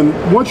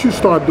 And once you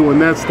start doing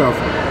that stuff,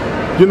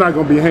 you're not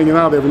going to be hanging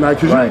out every night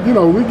because you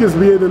know, we just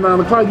be at 9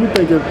 o'clock. You're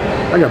thinking,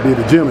 I got to be at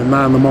the gym at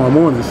 9 tomorrow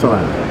morning, so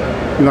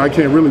you know, I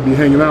can't really be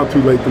hanging out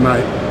too late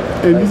tonight.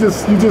 And you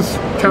just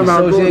kind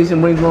of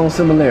association brings along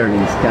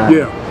similarities, kind of.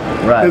 Yeah.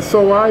 Right. And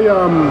so I,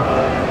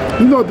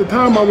 you know, at the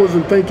time I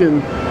wasn't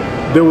thinking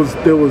there was,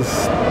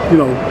 you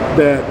know,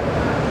 that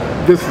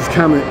this is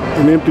kind of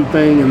an empty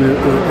thing and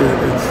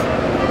it's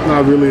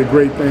not really a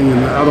great thing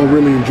and I don't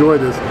really enjoy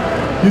this.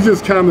 You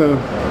just kind of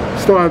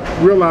start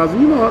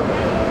realizing, you know,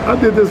 I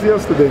did this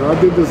yesterday, or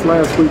I did this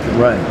last weekend.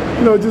 Right.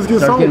 You know, it just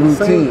gets old. You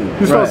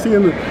start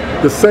seeing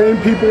the same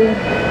people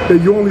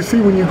that you only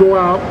see when you go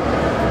out,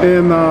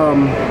 and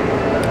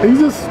you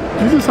just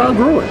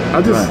outgrew it.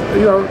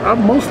 You know, I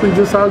mostly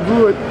just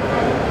outgrew it,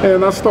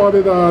 and I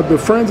started, the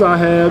friends I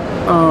had,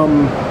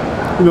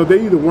 you know,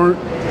 they either weren't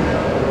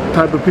the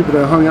type of people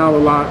that hung out a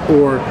lot,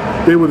 or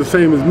they were the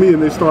same as me,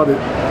 and they started,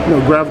 you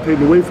know,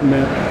 gravitating away from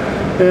that.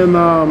 And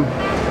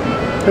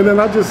then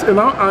I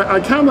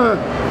kind of,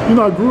 you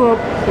know, I grew up,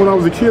 when I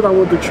was a kid, I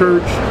went to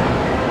church,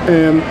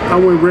 and I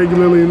went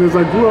regularly, and as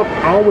I grew up,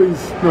 I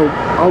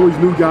always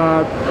knew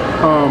God.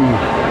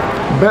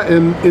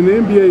 In the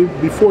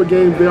NBA, before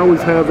games, they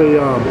always have a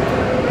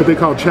what they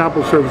call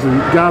chapel service,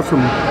 and guys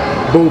from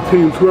both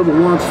teams, whoever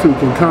wants to,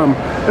 can come,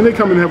 and they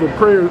come and have a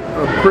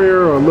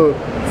prayer or a little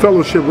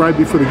fellowship right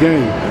before the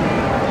game.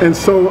 And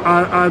so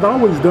I'd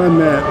always done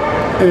that,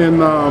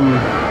 and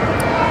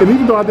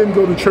even though I didn't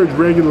go to church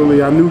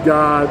regularly, I knew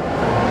God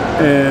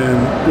and,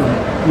 you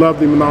know,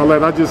 loved Him and all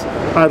that.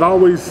 I'd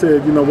always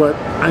said, you know what,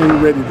 I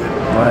ain't ready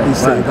to be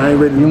saved. I ain't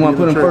ready to be in the church. You want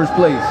to put Him first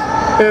place.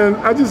 And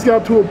I just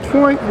got to a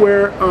point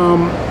where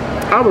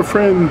I have a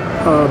friend,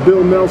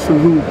 Bill Nelson,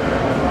 who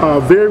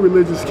very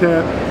religious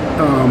cat,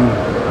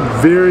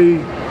 very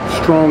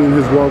strong in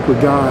his walk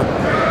with God,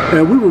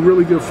 and we were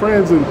really good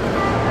friends. And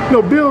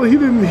you know, Bill, he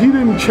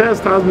didn't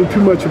chastise me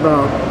too much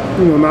about,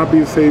 you know, not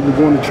being saved and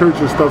going to church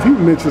and stuff. He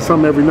would mention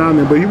something every now and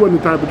then, but he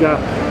wasn't the type of guy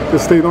that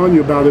stayed on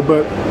you about it.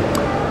 But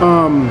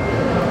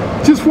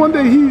just one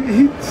day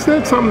he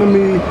said something to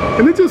me,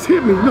 and it just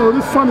hit me. You know,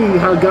 it's funny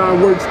how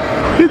God works.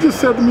 He just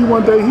said to me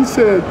one day, he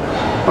said,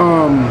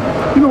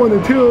 you know,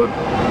 until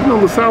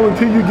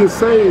you get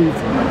saved,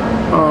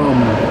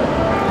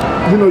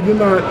 you know,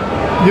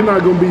 you're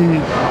not going to be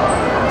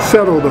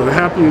settled or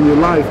happy in your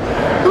life.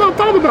 And I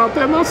thought about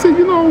that, and I said,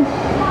 you know,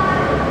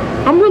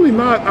 I'm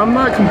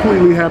not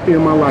completely happy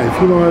in my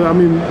life. You know, I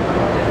mean,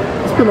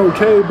 it's been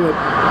okay, but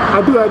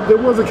there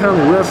was a kind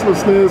of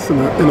restlessness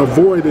and a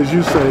void, as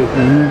you say,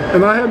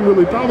 and I hadn't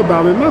really thought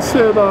about it. And I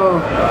said,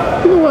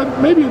 you know what,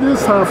 maybe it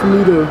is time for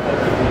me to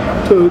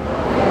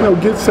you know,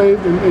 get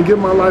saved and give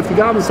my life to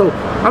God. And so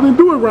I didn't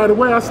do it right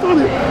away. I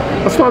started,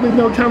 you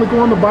know, kind of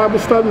going to Bible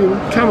study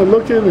and kind of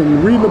looking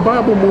and reading the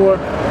Bible more.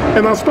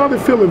 And I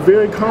started feeling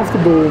very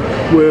comfortable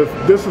with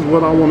this is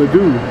what I want to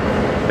do.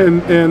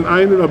 And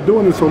I ended up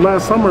doing it. So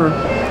last summer,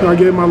 you know, I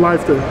gave my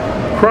life to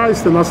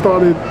Christ, and I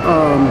started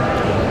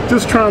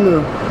just trying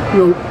to,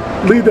 you know,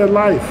 lead that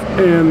life.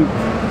 And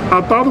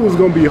I thought it was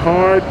going to be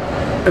hard,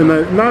 and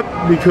not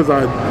because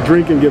I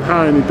drink and get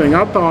high or anything.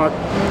 I thought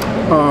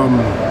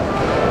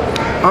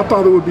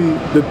it would be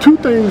the two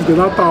things that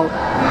I thought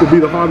would be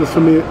the hardest for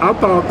me. I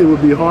thought it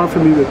would be hard for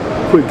me to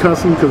quit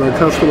cussing because I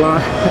cussed a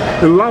lot.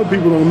 And a lot of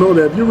people don't know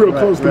that. If you're real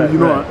close to me, you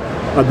know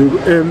I do.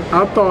 And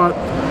I thought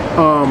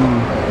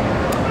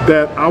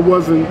that I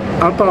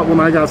thought when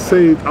I got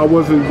saved, I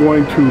wasn't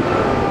going to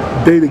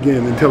date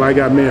again until I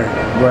got married.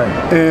 Right.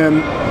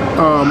 And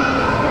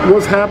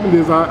what's happened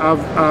is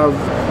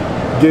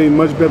I've gained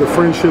much better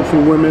friendships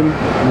with women.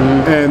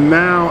 And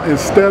now,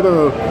 instead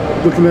of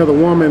looking at a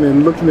woman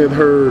and looking at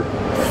her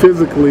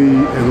physically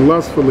and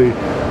lustfully,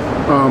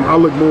 I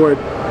look more at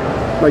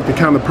like the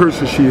kind of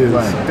person she is,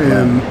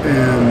 and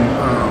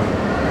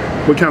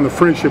what kind of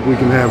friendship we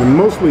can have. And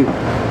mostly,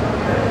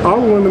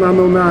 all the women I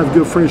know now I have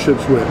good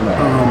friendships with.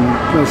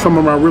 You know, some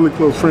of my really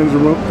close friends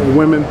are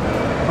women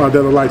that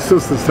are like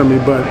sisters to me.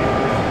 But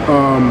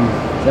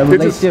that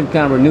relationship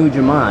kind of renewed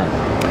your mind.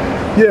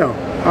 Yeah,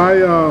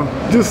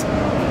 just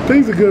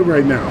things are good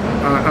right now.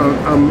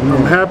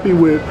 I'm happy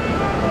with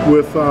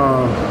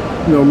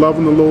you know,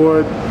 loving the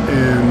Lord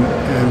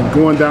and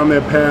going down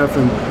that path,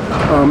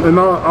 and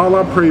all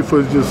I pray for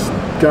is just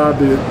God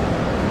to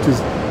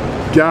just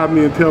guide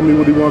me and tell me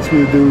what He wants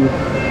me to do,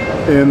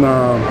 and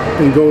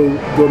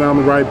go down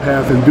the right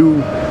path and do,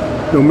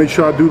 you know, make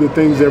sure I do the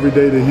things every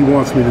day that He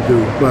wants me to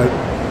do. But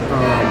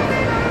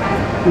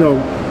you know,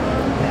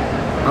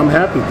 I'm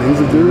happy. Things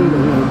are good,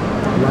 and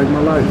I like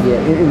my life.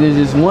 Yeah, there's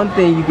just one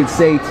thing you could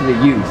say to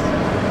the youth.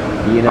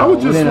 You know, I would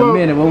just, within a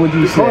minute, what would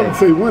you say? It's hard to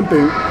say one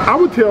thing.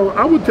 I'll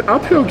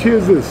tell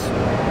kids this.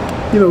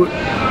 You know,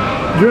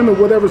 you're into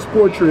whatever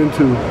sport you're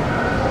into.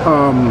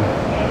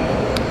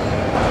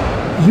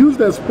 Use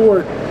that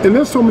sport, and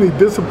there's so many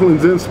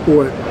disciplines in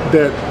sport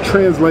that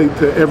translate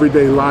to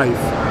everyday life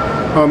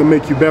to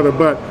make you better.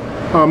 But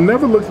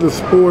never look at the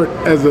sport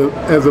as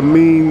a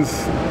means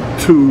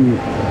to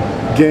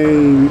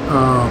gain,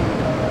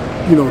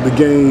 you know, to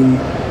gain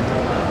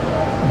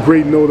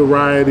great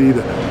notoriety,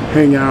 to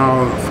hang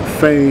out,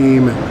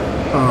 fame,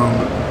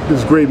 and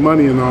there's great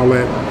money and all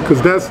that,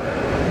 because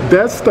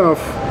that stuff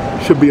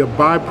should be a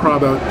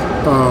byproduct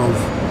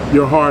of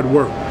your hard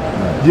work.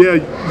 Yeah,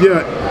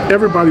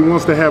 everybody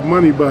wants to have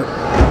money, but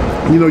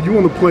you know, you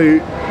want to play.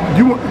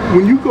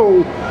 When you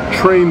go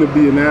train to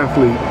be an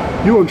athlete,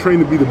 you want to train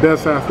to be the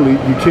best athlete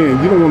you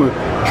can. You don't want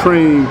to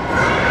train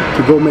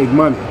to go make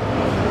money,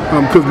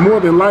 because more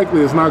than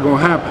likely it's not going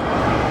to happen.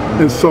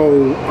 And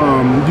so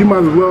you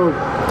might as well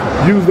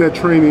use that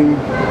training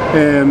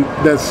and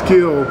that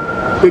skill.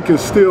 It can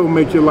still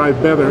make your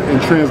life better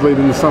and translate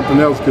into something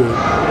else good.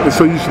 And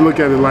so you should look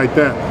at it like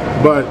that.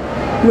 But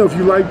you know, if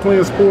you like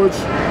playing sports,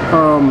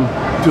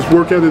 just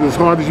work at it as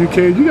hard as you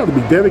can. You got to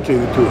be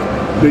dedicated to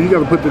it. You got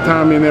to put the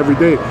time in every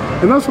day.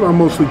 And that's what I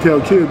mostly tell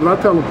kids. But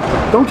I tell them,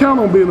 don't count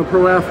on being a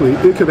pro athlete.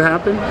 It could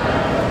happen,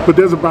 but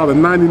there's about a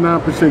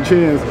 99%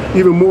 chance,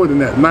 even more than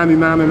that,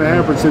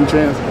 99.5%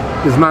 chance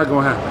it's not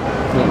going to happen.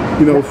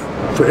 You know,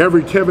 for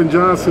every Kevin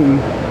Johnson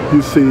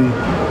you see,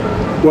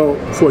 well,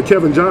 for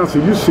Kevin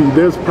Johnson, you see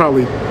there's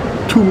probably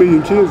 2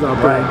 million kids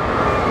out there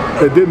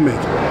that didn't make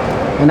it.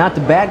 And not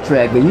to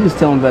backtrack, but you was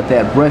telling about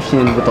that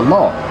brushing with the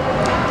law.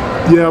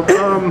 Yeah,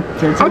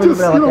 I just,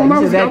 you know, when I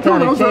was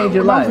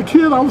a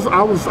kid, I was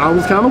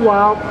kind of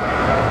wild,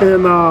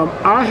 and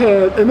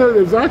and it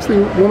was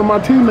actually one of my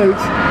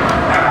teammates.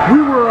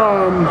 We were,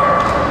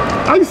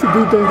 I used to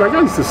do things like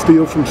I used to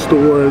steal from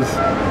stores,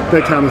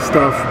 that kind of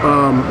stuff,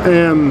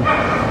 and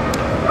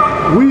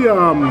we,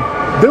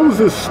 there was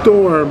this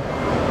store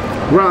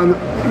around,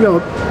 you know,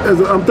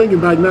 as I'm thinking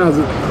back now as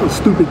a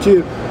stupid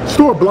kid,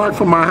 store blocked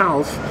from my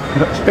house,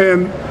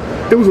 and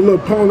it was a little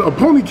pony. A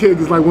pony keg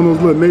is like one of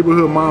those little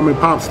neighborhood mom and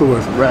pop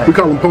stores. Right. We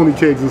call them pony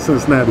kegs in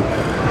Cincinnati.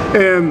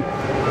 And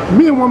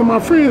me and one of my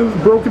friends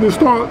broke in the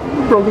store.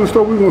 We were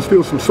going to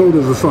steal some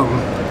sodas or something.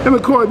 And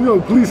of course, you know,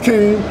 the police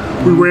came.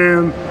 We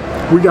ran.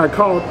 We got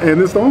caught. And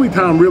it's the only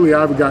time really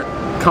I ever got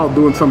caught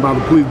doing something by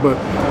the police. But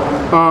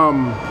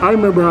I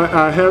remember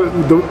I had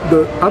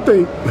I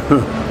think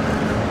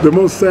the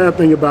most sad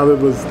thing about it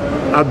was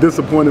I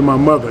disappointed my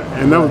mother,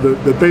 and that was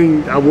the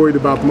thing I worried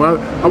about.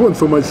 I wasn't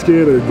so much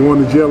scared of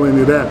going to jail or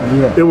any of that.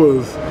 Yeah. It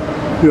was,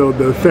 you know,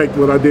 the effect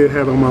what I did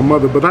had on my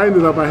mother. But I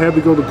had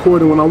to go to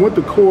court, and when I went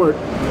to court,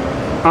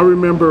 I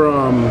remember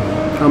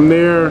I'm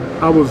there.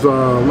 I was,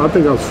 I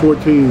think I was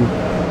 14,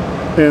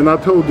 and I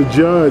told the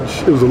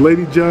judge, it was a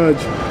lady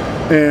judge,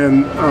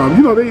 and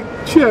you know,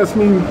 she asked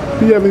me,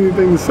 "Do you have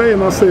anything to say?"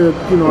 And I said,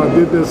 "You know, I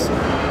did this,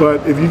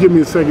 but if you give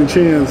me a second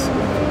chance,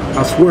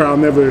 I swear I'll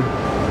never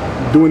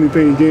do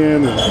anything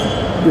again."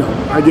 And you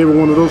know, I gave her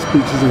one of those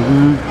speeches,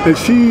 and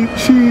she.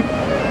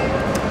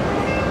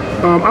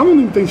 I don't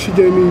even think she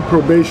gave me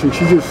probation.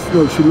 She just, you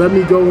know, she let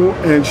me go,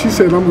 and she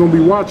said, "I'm going to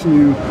be watching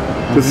you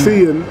to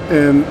see."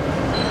 And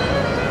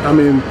I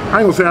mean, I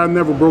ain't gonna say I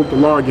never broke the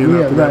law again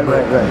after that,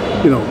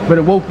 but you know, but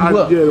it woke you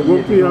up. Yeah, it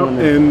woke me up,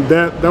 and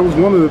that was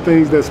one of the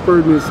things that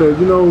spurred me and said,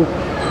 you know,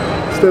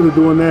 instead of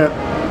doing that,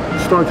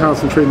 start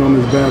concentrating on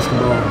this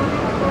basketball.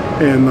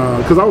 And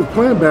because I was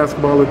playing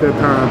basketball at that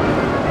time,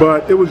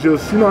 but it was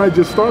just, you know, I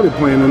just started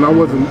playing, and I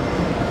wasn't,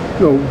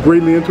 you know,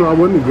 greatly into it. I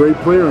wasn't a great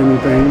player or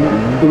anything.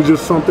 It was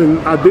just something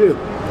I did,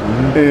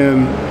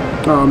 and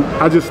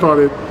I just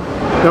started.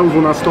 That was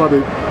when I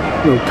started,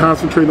 you know,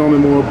 concentrating on it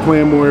more,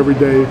 playing more every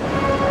day,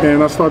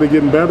 and I started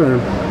getting better,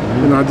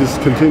 and I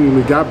just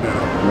continually got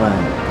better.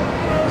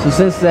 Right. So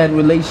since that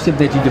relationship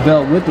that you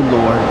developed with the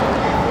Lord,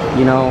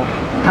 you know,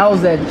 how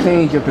has that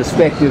changed your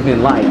perspective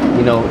in life,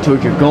 you know,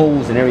 towards your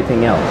goals and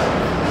everything else?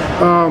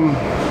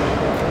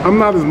 I'm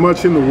not as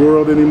much in the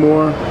world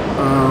anymore.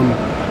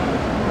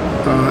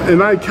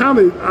 And I kind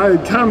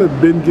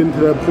of been getting to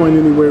that point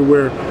anyway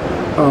where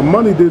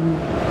money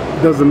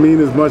doesn't mean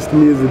as much to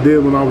me as it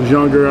did when I was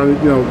younger.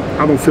 You know,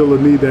 I don't feel the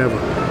need to have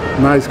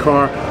a nice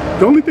car.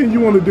 The only thing you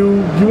want to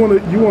do, you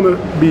want to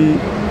be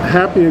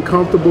happy and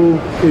comfortable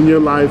in your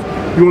life.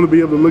 You want to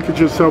be able to look at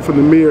yourself in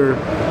the mirror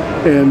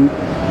and,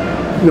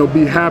 you know,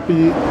 be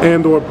happy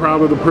and or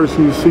proud of the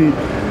person you see,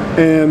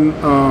 and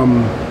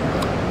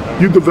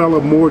you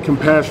develop more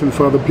compassion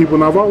for other people.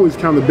 And I've always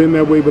kind of been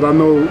that way, but I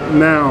know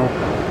now,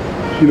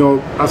 you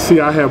know, I see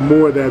I have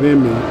more of that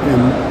in me.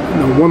 And you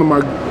know, one of my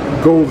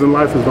goals in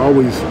life is to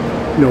always,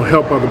 you know,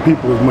 help other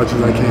people as much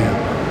as I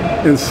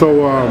can. And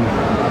so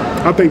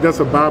I think that's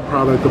a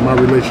byproduct of my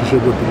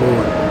relationship with the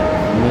Lord.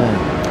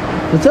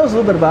 Yeah. So tell us a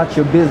little bit about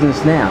your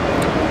business now.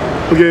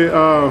 Okay,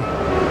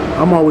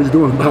 I'm always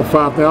doing about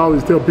 5 things. I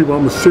always tell people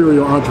I'm a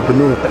serial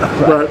entrepreneur.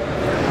 But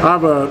I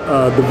have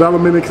a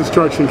development and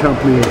construction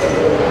company,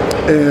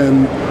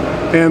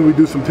 and we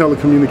do some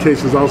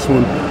telecommunications also.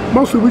 And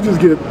mostly we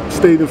just get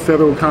state and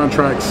federal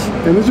contracts,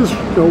 and it's just,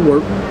 you know,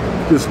 work.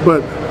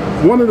 But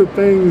one of the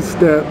things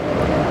that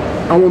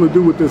I want to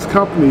do with this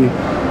company,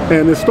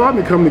 and it's starting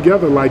to come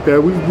together like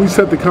that. We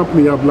set the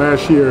company up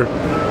last year,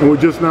 and we're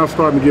just now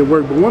starting to get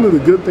work. But one of the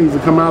good things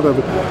that come out of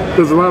it,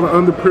 there's a lot of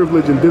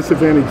underprivileged and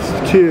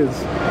disadvantaged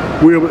kids.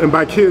 And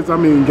by kids, I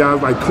mean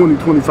guys like 20,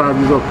 25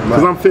 years old,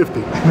 because I'm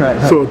 50.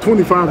 So a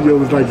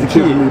 25-year-old is like a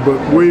kid to me, but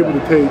we're able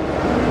to take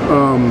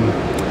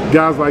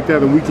guys like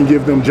that, and we can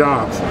give them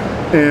jobs.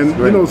 And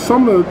you know,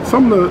 some of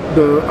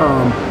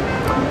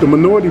the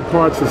minority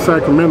parts of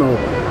Sacramento,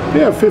 they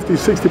have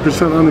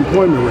 50–60%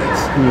 unemployment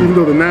rates, even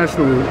though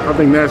I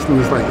think national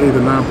is like 8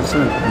 or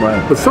 9%.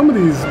 Right. But some of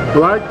these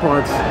black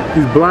parts,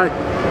 these black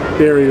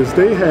areas,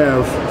 they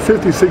have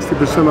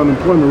 50–60%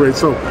 unemployment rates.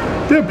 So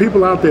there are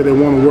people out there that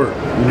want to work.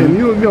 And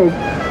you know,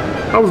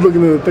 I was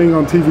looking at a thing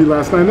on TV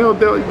last night.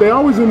 They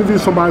always interview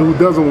somebody who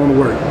doesn't want to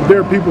work.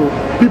 There are people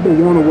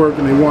want to work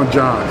and they want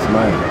jobs.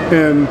 Right.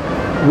 And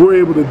we're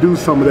able to do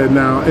some of that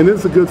now, and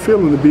it's a good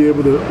feeling to be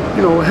able to,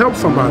 you know, help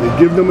somebody,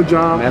 give them a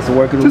job. That's the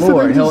work of the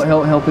Lord,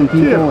 helping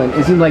people, and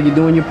it seems like you're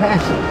doing your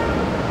passion.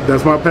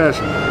 That's my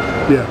passion.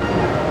 Yeah,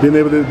 being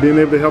able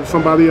to help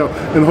somebody else,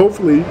 and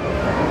hopefully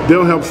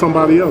they'll help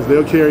somebody else.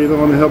 They'll carry it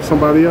on and help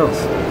somebody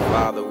else.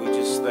 Father, we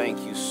just thank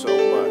you so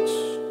much.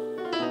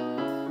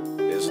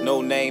 There's no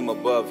name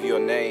above your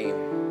name.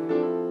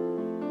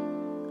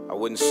 I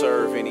wouldn't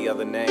serve any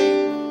other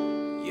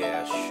name.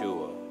 Yeah,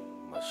 sure,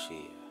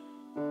 Mashiach.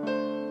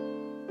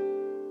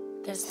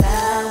 There's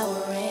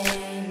power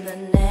in the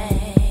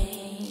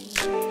name.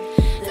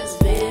 There's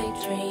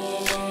victory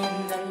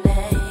in the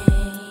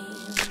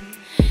name.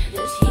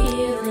 There's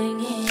healing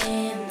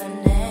in the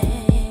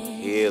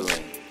name.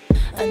 Healing.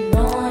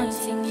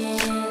 Anointing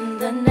in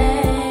the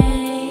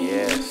name.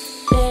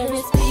 Yes. There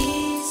is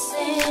peace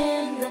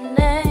in the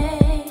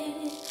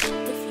name.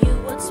 If you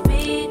would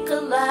speak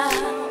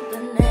aloud the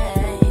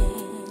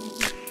name,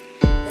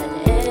 then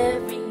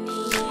every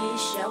knee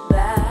shall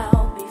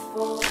bow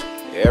before.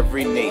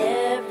 Every knee.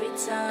 Every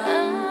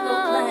tongue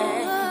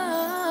proclaim.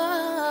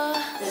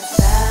 There's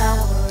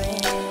power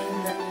in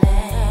the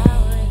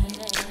name.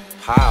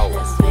 Power.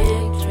 There's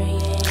victory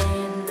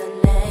in the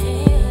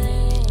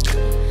name.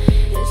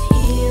 There's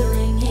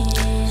healing in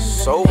the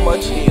So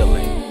much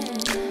healing.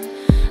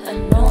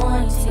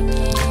 anointing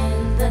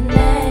in the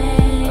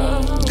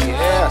name.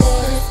 Yes.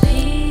 There's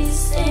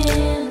peace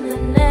in the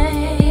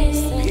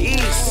name.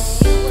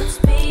 Peace. You would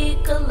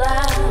speak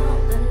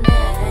aloud the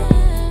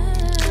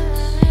name.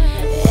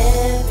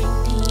 Every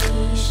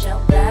knee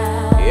shall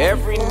bow.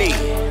 Every knee.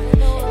 And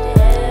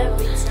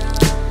every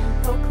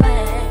tongue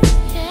proclaim.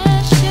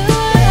 Yeshua,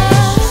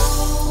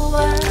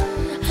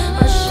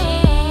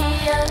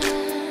 Mashiach,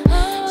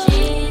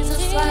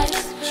 Jesus,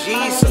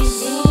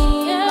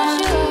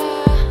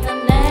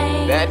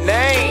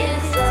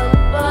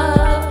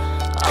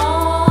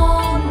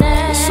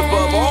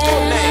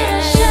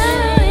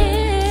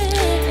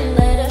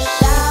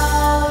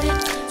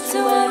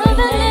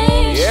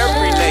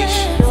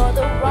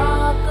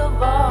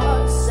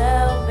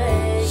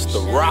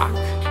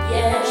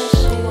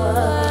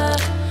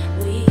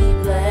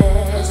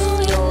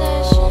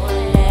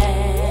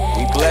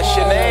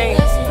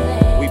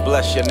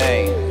 bless your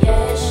name.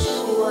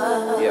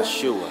 Yeshua.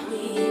 Yeshua.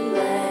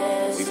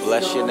 We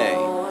bless your name.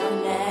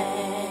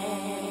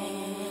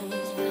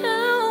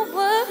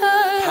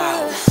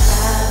 Power.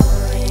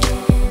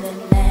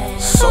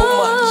 So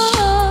much.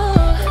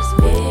 There's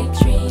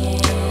victory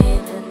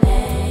in the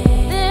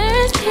name.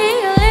 There's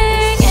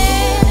healing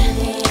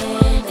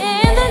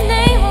in the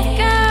name of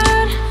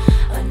God.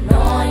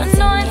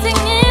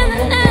 Anointing in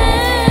the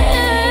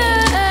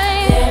name.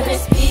 There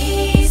is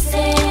peace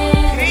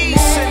in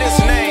His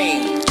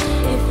name.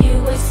 If you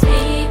would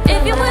speak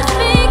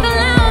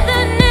aloud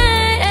the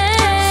name.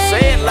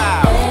 Say it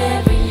loud.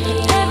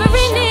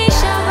 Every knee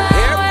shall bow.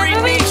 Every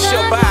knee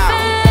shall bow.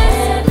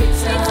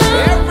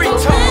 Every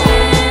tongue.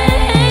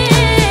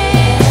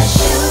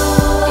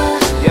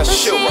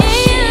 Yeshua.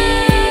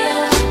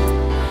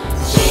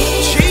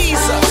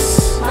 Jesus.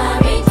 My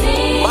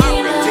Redeemer.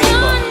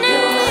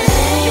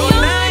 Your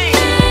name.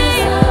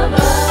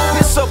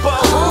 It's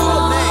above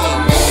all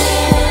names.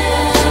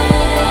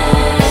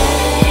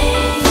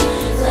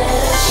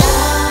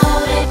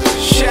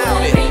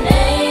 Shout it. Every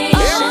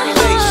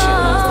nation.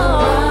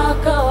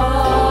 Rock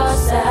of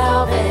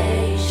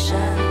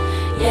salvation.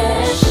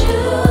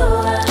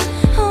 Yeshua.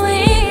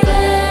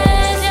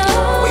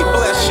 We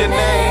bless your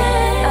name.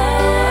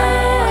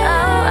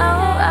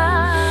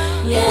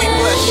 We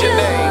bless your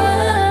name.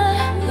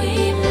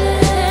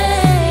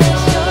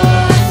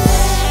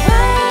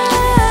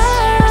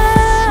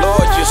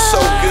 Lord, you're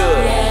so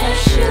good.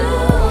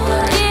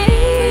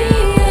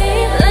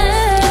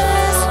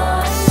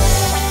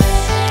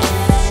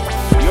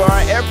 You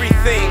are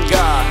everything,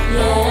 God.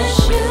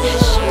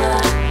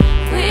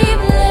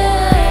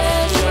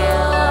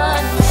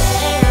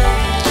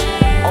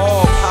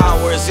 All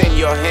power is in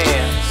your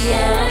hands.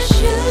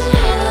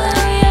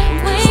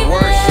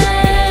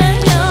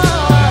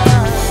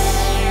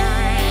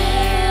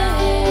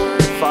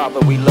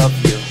 Father, we love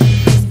you.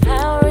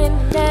 Power in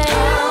the name.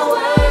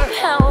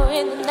 Power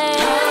in the name.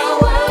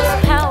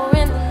 Power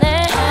in the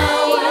name.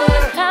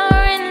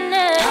 Power in the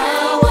name.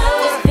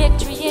 There's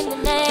victory in the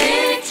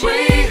name.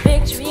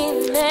 Victory in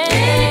the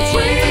name.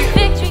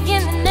 Victory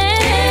in the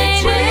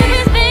name. There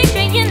is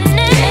victory in the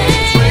name.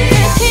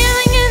 There's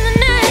healing in the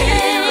name.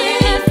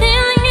 There's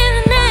healing in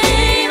the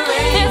name.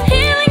 There's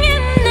healing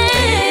in the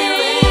name.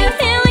 There's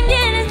healing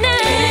in His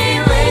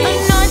name.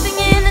 Anointing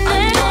in the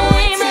name.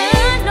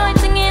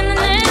 Anointing in the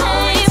name.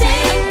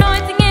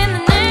 Anointing in the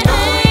name.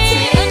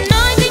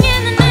 Anointing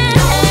in the name.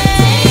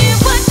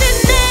 What's His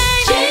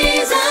name?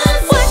 Jesus.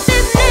 What's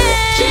His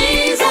name?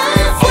 Jesus.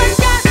 What's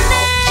God's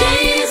name?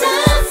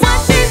 Jesus.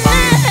 What's His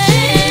name?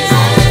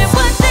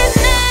 What's His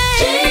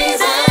name?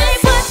 Jesus.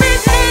 What's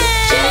His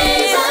name?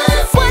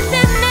 Jesus. What's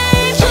His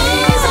name?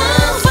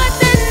 Jesus. What's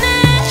His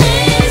name?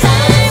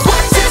 Jesus.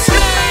 What's his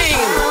name?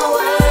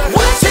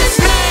 What's his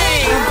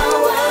name?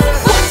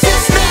 What's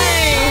his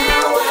name?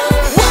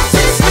 What's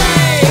his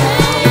name?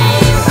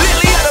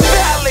 Lily of the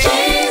valley.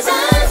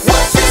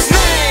 What's his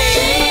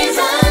name?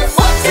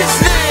 What's his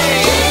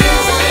name?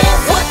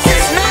 What's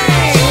his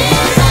name?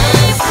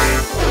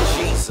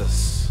 Jesus.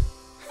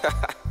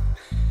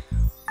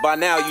 By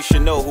now you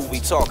should know who we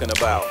talking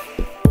about.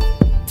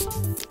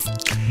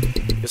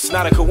 It's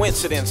not a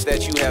coincidence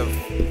that you have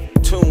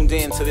tuned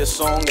in to this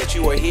song, that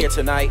you are here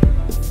tonight.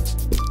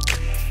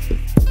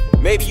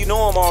 Maybe you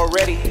know him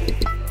already.